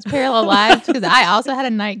pretty much parallel lives because I also had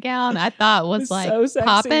a nightgown I thought was like so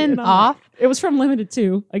popping off. Like, it was from Limited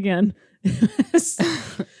 2 again.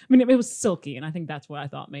 I mean, it was silky, and I think that's what I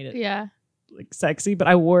thought made it like sexy. But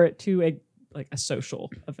I wore it to a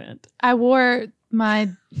social event. I wore my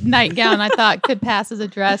nightgown I thought could pass as a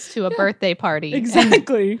dress to a birthday party.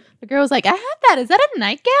 Exactly. And the girl was like, I have that. Is that a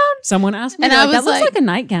nightgown? Someone asked me, and I was that looks like a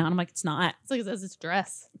nightgown. I'm like, it's not. It's like it's a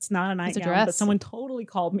dress. It's not a nightgown. It's a dress. But someone totally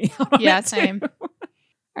called me out on it same. too. All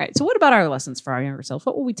right. So what about our lessons for our younger selves?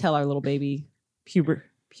 What will we tell our little baby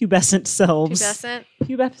pubescent selves?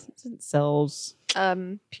 Pubescent selves.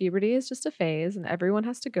 Puberty is just a phase and everyone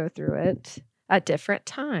has to go through it at different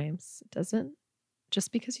times. It doesn't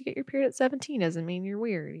just because you get your period at 17 doesn't mean you're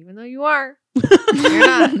weird, even though you are. You're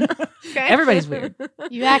not. Okay? Everybody's weird.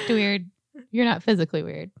 You act weird. You're not physically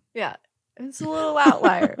weird. Yeah. It's a little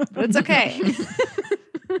outlier, but it's okay.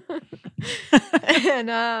 And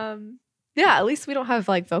at least we don't have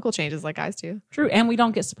like vocal changes like guys do. True. And we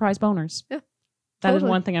don't get surprise boners. Yeah. That is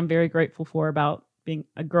one thing I'm very grateful for about being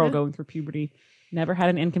a girl going through puberty. Never had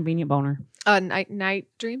an inconvenient boner. Night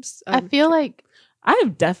dreams. I feel like I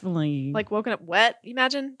have definitely like woken up wet.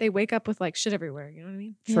 Imagine they wake up with like shit everywhere. You know what I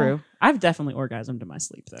mean? True. Yeah. I've definitely orgasmed in my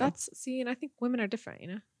sleep though. And I think women are different. You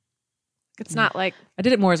know, it's not like I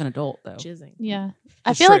did it more as an adult though. Jizzing. Yeah,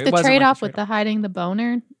 I It's feel true. like It the wasn't like a trade-off with trade-off. the hiding the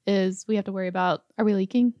boner is we have to worry about are we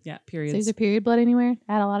leaking? Yeah. So Periods. is there period blood anywhere?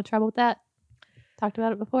 I had a lot of trouble with that. Talked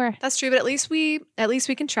about it before. That's true, but at least we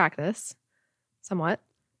can track this somewhat.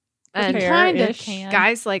 And Fair. Kind of Fair-ish. can.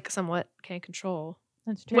 guys like somewhat can control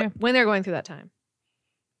That's true. when they're going through that time.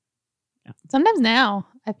 Sometimes now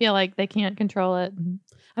I feel like they can't control it.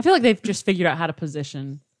 I feel like they've just figured out how to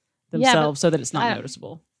position themselves so that it's I not don't-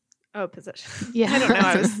 noticeable. Oh, position. Yeah. I don't know.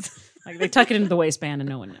 I was Like they tuck it into the waistband and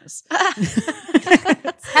no one knows.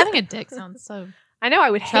 Having a dick sounds so I know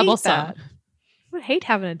I would hate troublesome. that. I would hate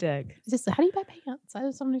having a dick. It's just how do you buy pants? I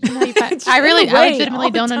just don't understand how you buy. Just I in the way legitimately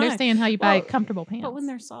all the don't time. understand how you buy Well, comfortable pants. But when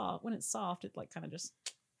they're soft, when it's soft, it like kind of just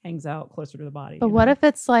hangs out closer to the body. But you what know? if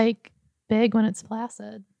it's like big when it's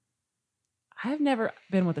flaccid? I've never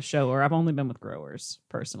been with a shower. I've only been with growers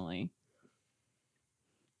personally.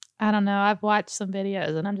 I don't know. I've watched some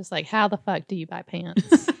videos and I'm just like, how the fuck do you buy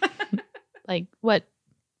pants? Like what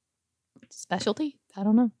specialty? I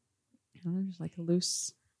don't know. I don't know, just like a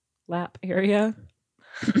loose lap area.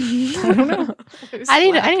 I don't know.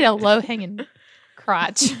 I need a low hanging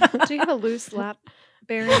crotch. Do you have a loose lap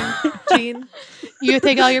bearing jean? You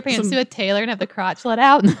take all your pants Some- to a tailor and have the crotch let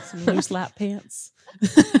out. Some loose lap pants.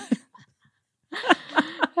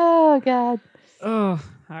 Oh God. Oh,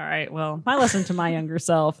 all right. Well, my lesson to my younger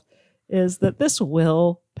self is that this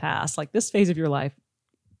will pass. Like this phase of your life,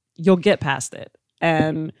 you'll get past it.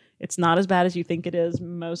 And it's not as bad as you think it is,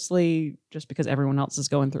 mostly just because everyone else is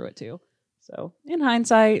going through it too. So in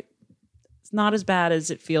hindsight, it's not as bad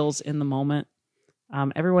as it feels in the moment.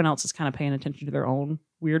 Everyone else is kind of paying attention to their own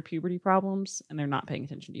weird puberty problems, and they're not paying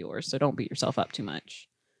attention to yours. So don't beat yourself up too much.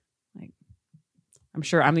 Like, I'm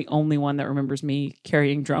sure I'm the only one that remembers me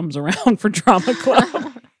carrying drums around for drama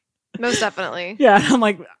club. Most definitely. Yeah, I'm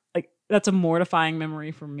like that's a mortifying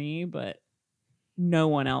memory for me, but no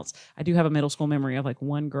one else. I do have a middle school memory of like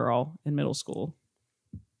one girl in middle school.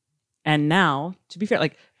 And now, to be fair,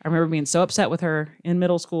 like I remember being so upset with her in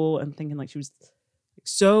middle school and thinking like she was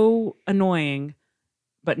so annoying,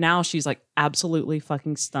 but now she's like absolutely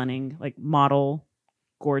fucking stunning, like model,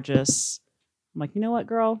 gorgeous. I'm like, you know what,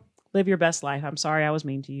 girl? Live your best life. I'm sorry I was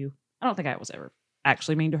mean to you. I don't think I was ever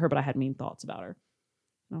actually mean to her, but I had mean thoughts about her.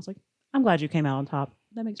 And I was like, I'm glad you came out on top.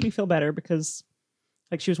 That makes me feel better because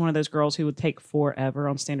like she was one of those girls who would take forever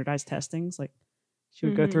on standardized testings. Like she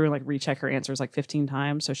would go through and like recheck her answers like 15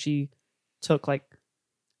 times. So she took like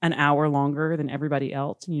an hour longer than everybody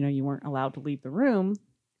else. And, you know, you weren't allowed to leave the room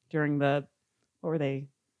during the, what were they?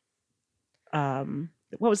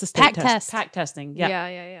 What was the state test? Pack testing. Yeah.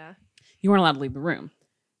 Yeah. You weren't allowed to leave the room.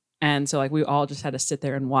 And so like we all just had to sit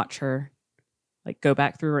there and watch her like go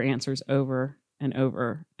back through her answers over and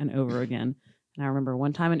over and over again. And I remember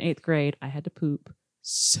one time in 8th grade, I had to poop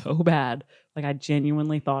so bad. Like I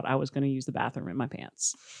genuinely thought I was going to use the bathroom in my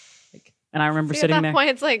pants. Like, and I remember sitting at that there. point,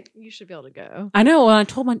 it's like, you should be able to go. I know. And I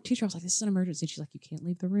told my teacher, I was like, this is an emergency. She's like, you can't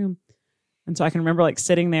leave the room. And so I can remember like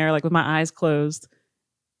sitting there, like with my eyes closed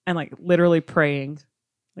and like literally praying,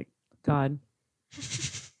 like, God,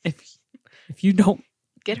 if you don't,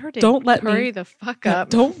 get her to don't let hurry me, the fuck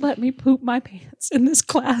up. Don't let me poop my pants in this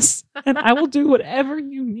class, and I will do whatever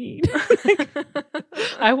you need. Like,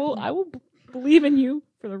 I will believe in you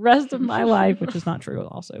for the rest of my life, which is not true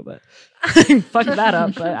also, but fuck that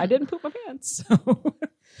up. But I didn't poop my pants. So.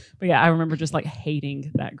 But yeah, I remember just like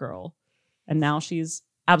hating that girl, and now she's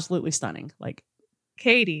absolutely stunning. Like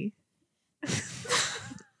Katie,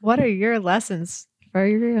 what are your lessons for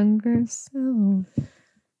your younger self?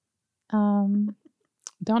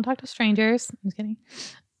 Don't talk to strangers. I'm just kidding.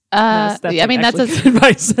 That's I mean, that's good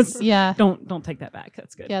advice. Yeah. Don't take that back.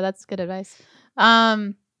 That's good. Yeah, that's good advice.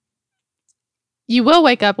 You will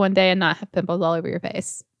wake up one day and not have pimples all over your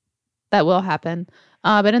face. That will happen.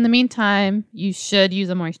 But in the meantime, you should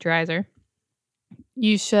use a moisturizer.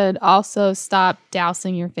 You should also stop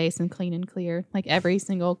dousing your face in Clean and Clear. Like every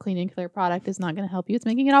single Clean and Clear product is not going to help you. It's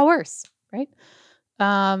making it all worse, right?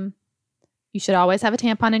 You should always have a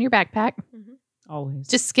tampon in your backpack. Mm-hmm. Always.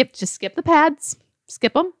 Just skip the pads.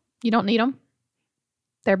 Skip them. You don't need them.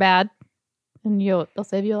 They're bad, and they'll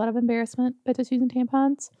save you a lot of embarrassment by just using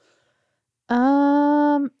tampons.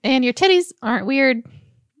 And your titties aren't weird,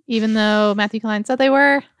 even though Matthew Klein said they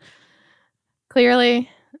were. Clearly.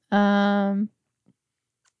 Also,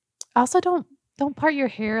 don't part your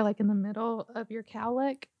hair like in the middle of your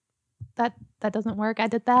cowlick. That doesn't work. I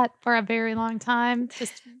did that for a very long time,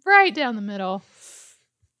 just right down the middle,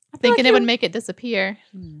 thinking it would make it disappear.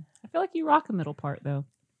 I feel like you rock a middle part though.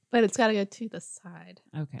 But it's got to go to the side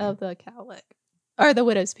Okay. of the cowlick. Or the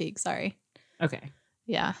widow's peak, sorry. Okay.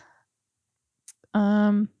 Yeah.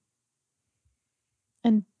 And,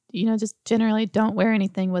 just generally don't wear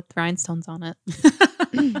anything with rhinestones on it.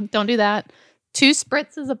 Don't do that. 2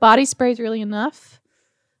 spritzes of body spray is really enough.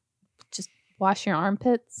 Just wash your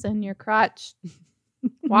armpits and your crotch.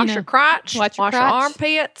 Wash your crotch. Wash your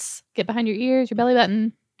armpits. Get behind your ears, your belly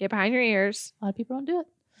button. Get behind your ears. A lot of people don't do it.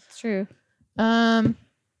 It's true.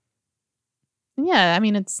 Yeah, I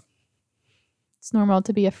mean, it's normal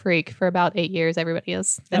to be a freak for about 8 years. Everybody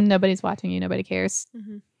is. Yep. And nobody's watching you. Nobody cares.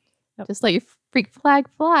 Mm-hmm. Yep. Just let your freak flag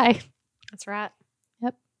fly. That's right.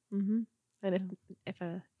 Yep. Mm-hmm. And if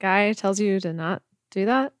a guy tells you to not do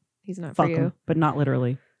that, he's not Fuck for you. him, but not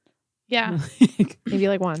literally. Yeah. Maybe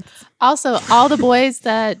like once. Also, all the boys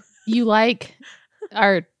that you like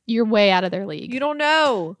you're way out of their league. You don't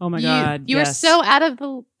know. Oh my God. You are so out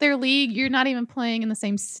of their league. You're not even playing in the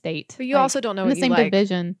same state. But you also don't know in what the you same like.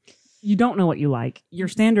 division. You don't know what you like. Your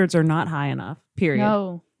standards are not high enough. Period.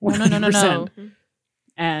 No. 100%.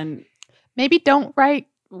 And maybe don't write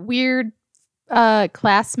weird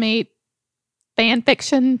classmate fan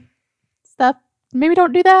fiction stuff. Maybe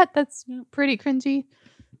don't do that. That's pretty cringy.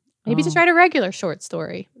 Maybe just write a regular short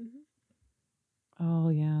story. Oh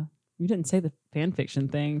yeah, you didn't say the fan fiction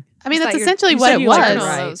thing. I mean, that's that essentially You what said it you was. like to Journals.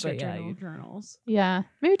 write, Those are but yeah, journals. your journals. Yeah,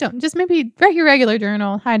 maybe write your regular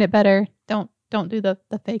journal. Hide it better. Don't do the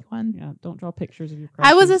fake one. Yeah, don't draw pictures of your.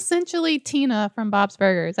 I was crushes. essentially Tina from Bob's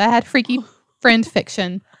Burgers. I had freaky friend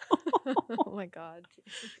fiction. Oh my god.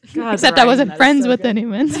 Except I wasn't friends with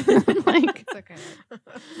anyone. Like, It's okay.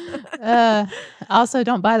 also,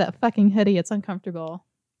 don't buy that fucking hoodie. It's uncomfortable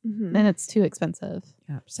and it's too expensive.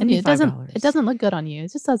 Yeah, And it $75. doesn't look good on you.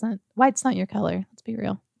 It just doesn't. White's not your color. Let's be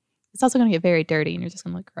real. It's also going to get very dirty, and you're just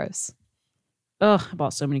going to look gross. Ugh, I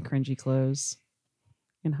bought so many cringy clothes.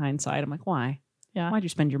 In hindsight, I'm like, why? Yeah. Why'd you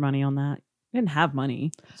spend your money on that? You didn't have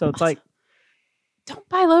money, so it's like, Don't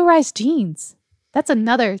buy low-rise jeans. That's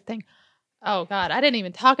another thing. Oh God, I didn't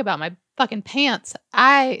even talk about my fucking pants.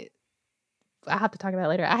 I have to talk about it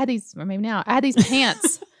later. I had these, or maybe now. I had these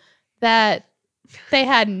pants that they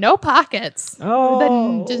had no pockets.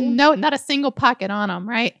 oh, Just not a single pocket on them,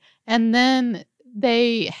 right? And then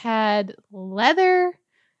they had leather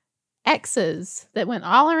X's that went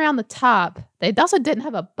all around the top. They also didn't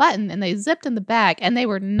have a button, and they zipped in the back, and they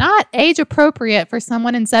were not age appropriate for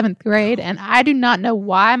someone in 7th grade. And I do not know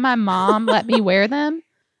why my mom let me wear them.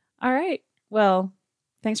 all right. Well,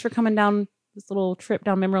 thanks for coming down this little trip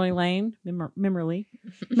down memory lane, memory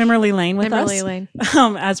lane with Memory us, lane.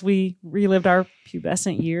 as we relived our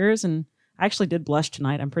pubescent years. And I actually did blush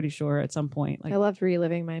tonight. I'm pretty sure at some point. Like, I loved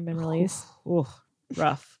reliving my memories.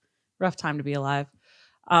 rough time to be alive.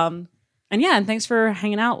 And thanks for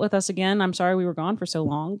hanging out with us again. I'm sorry we were gone for so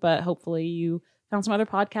long, but hopefully you found some other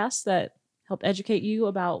podcasts that helped educate you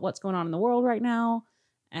about what's going on in the world right now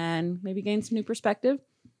and maybe gain some new perspective.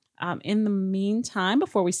 In the meantime,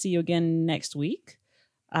 before we see you again next week,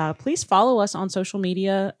 please follow us on social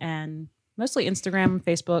media and mostly Instagram and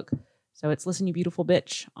Facebook. So it's Listen You Beautiful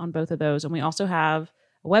Bitch on both of those. And we also have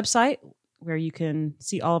a website where you can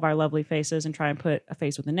see all of our lovely faces and try and put a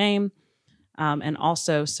face with a name. And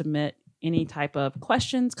also submit any type of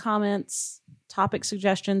questions, comments, topic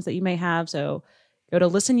suggestions that you may have. So go to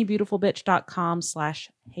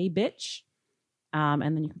listenyoubeautifulbitch.com/heybitch. And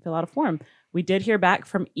then you can fill out a form. We did hear back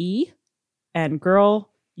from E, and girl,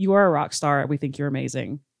 you are a rock star. We think you're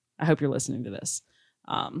amazing. I hope you're listening to this.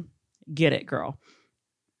 Get it, girl.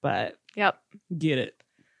 But Yep. get it.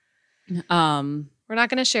 We're not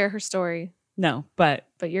going to share her story, No, but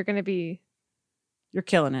but you're killing it. you're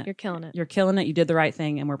killing it. You're killing it. You did the right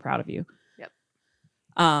thing, and we're proud of you. Yep.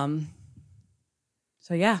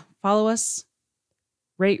 So yeah, follow us,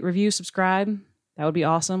 rate, review, subscribe. That would be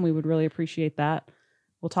awesome. We would really appreciate that.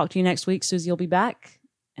 We'll talk to you next week. Susie will be back.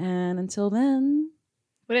 And until then.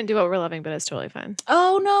 We didn't do what we're loving, but it's totally fine.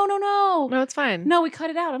 Oh, no. No, it's fine. No, we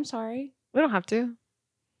cut it out. I'm sorry. We don't have to.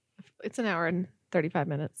 It's an hour and 35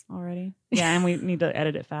 minutes. Already. Yeah, and we need to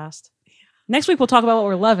edit it fast. Next week, we'll talk about what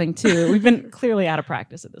we're loving, too. We've been clearly out of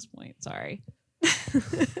practice at this point. Sorry.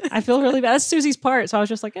 I feel really bad. That's Susie's part. So I was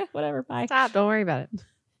just like, whatever. Bye. Stop. Don't worry about it.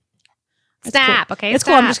 It's Stop. Cool. Okay. It's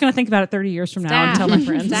stop. cool. I'm just going to think about it 30 years from now and tell my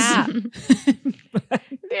friends. Stop.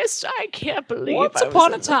 This, I can't believe. Once I was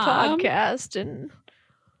upon a in the time. podcast, and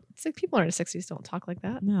it's like people in their 60s don't talk like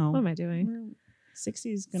that. No. What am I doing?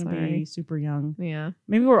 60 is going to Sorry. be super young. Yeah.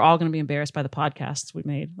 Maybe we're all going to be embarrassed by the podcasts we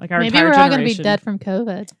made. Like our Maybe entire we're all going to be generation. dead from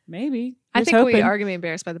COVID. Maybe. I Here's think we hoping. are going to be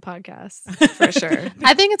embarrassed by the podcast for sure.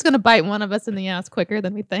 I think it's going to bite one of us in the ass quicker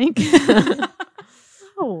than we think.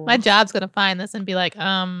 Oh. My job's going to find this and be like,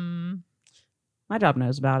 My job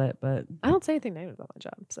knows about it, but I don't say anything negative about my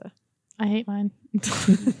job, so. I hate mine.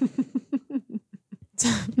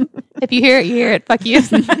 If you hear it, you hear it. Fuck you.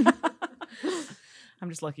 I'm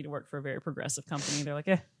just lucky to work for a very progressive company. They're like,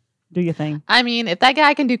 do your thing. I mean, if that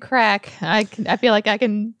guy can do crack, I feel like I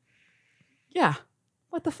can. Yeah.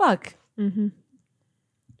 What the fuck? Mm-hmm.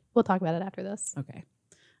 We'll talk about it after this. Okay.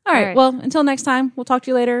 All right. right. Well, until next time, we'll talk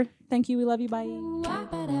to you later. Thank you. We love you. Bye.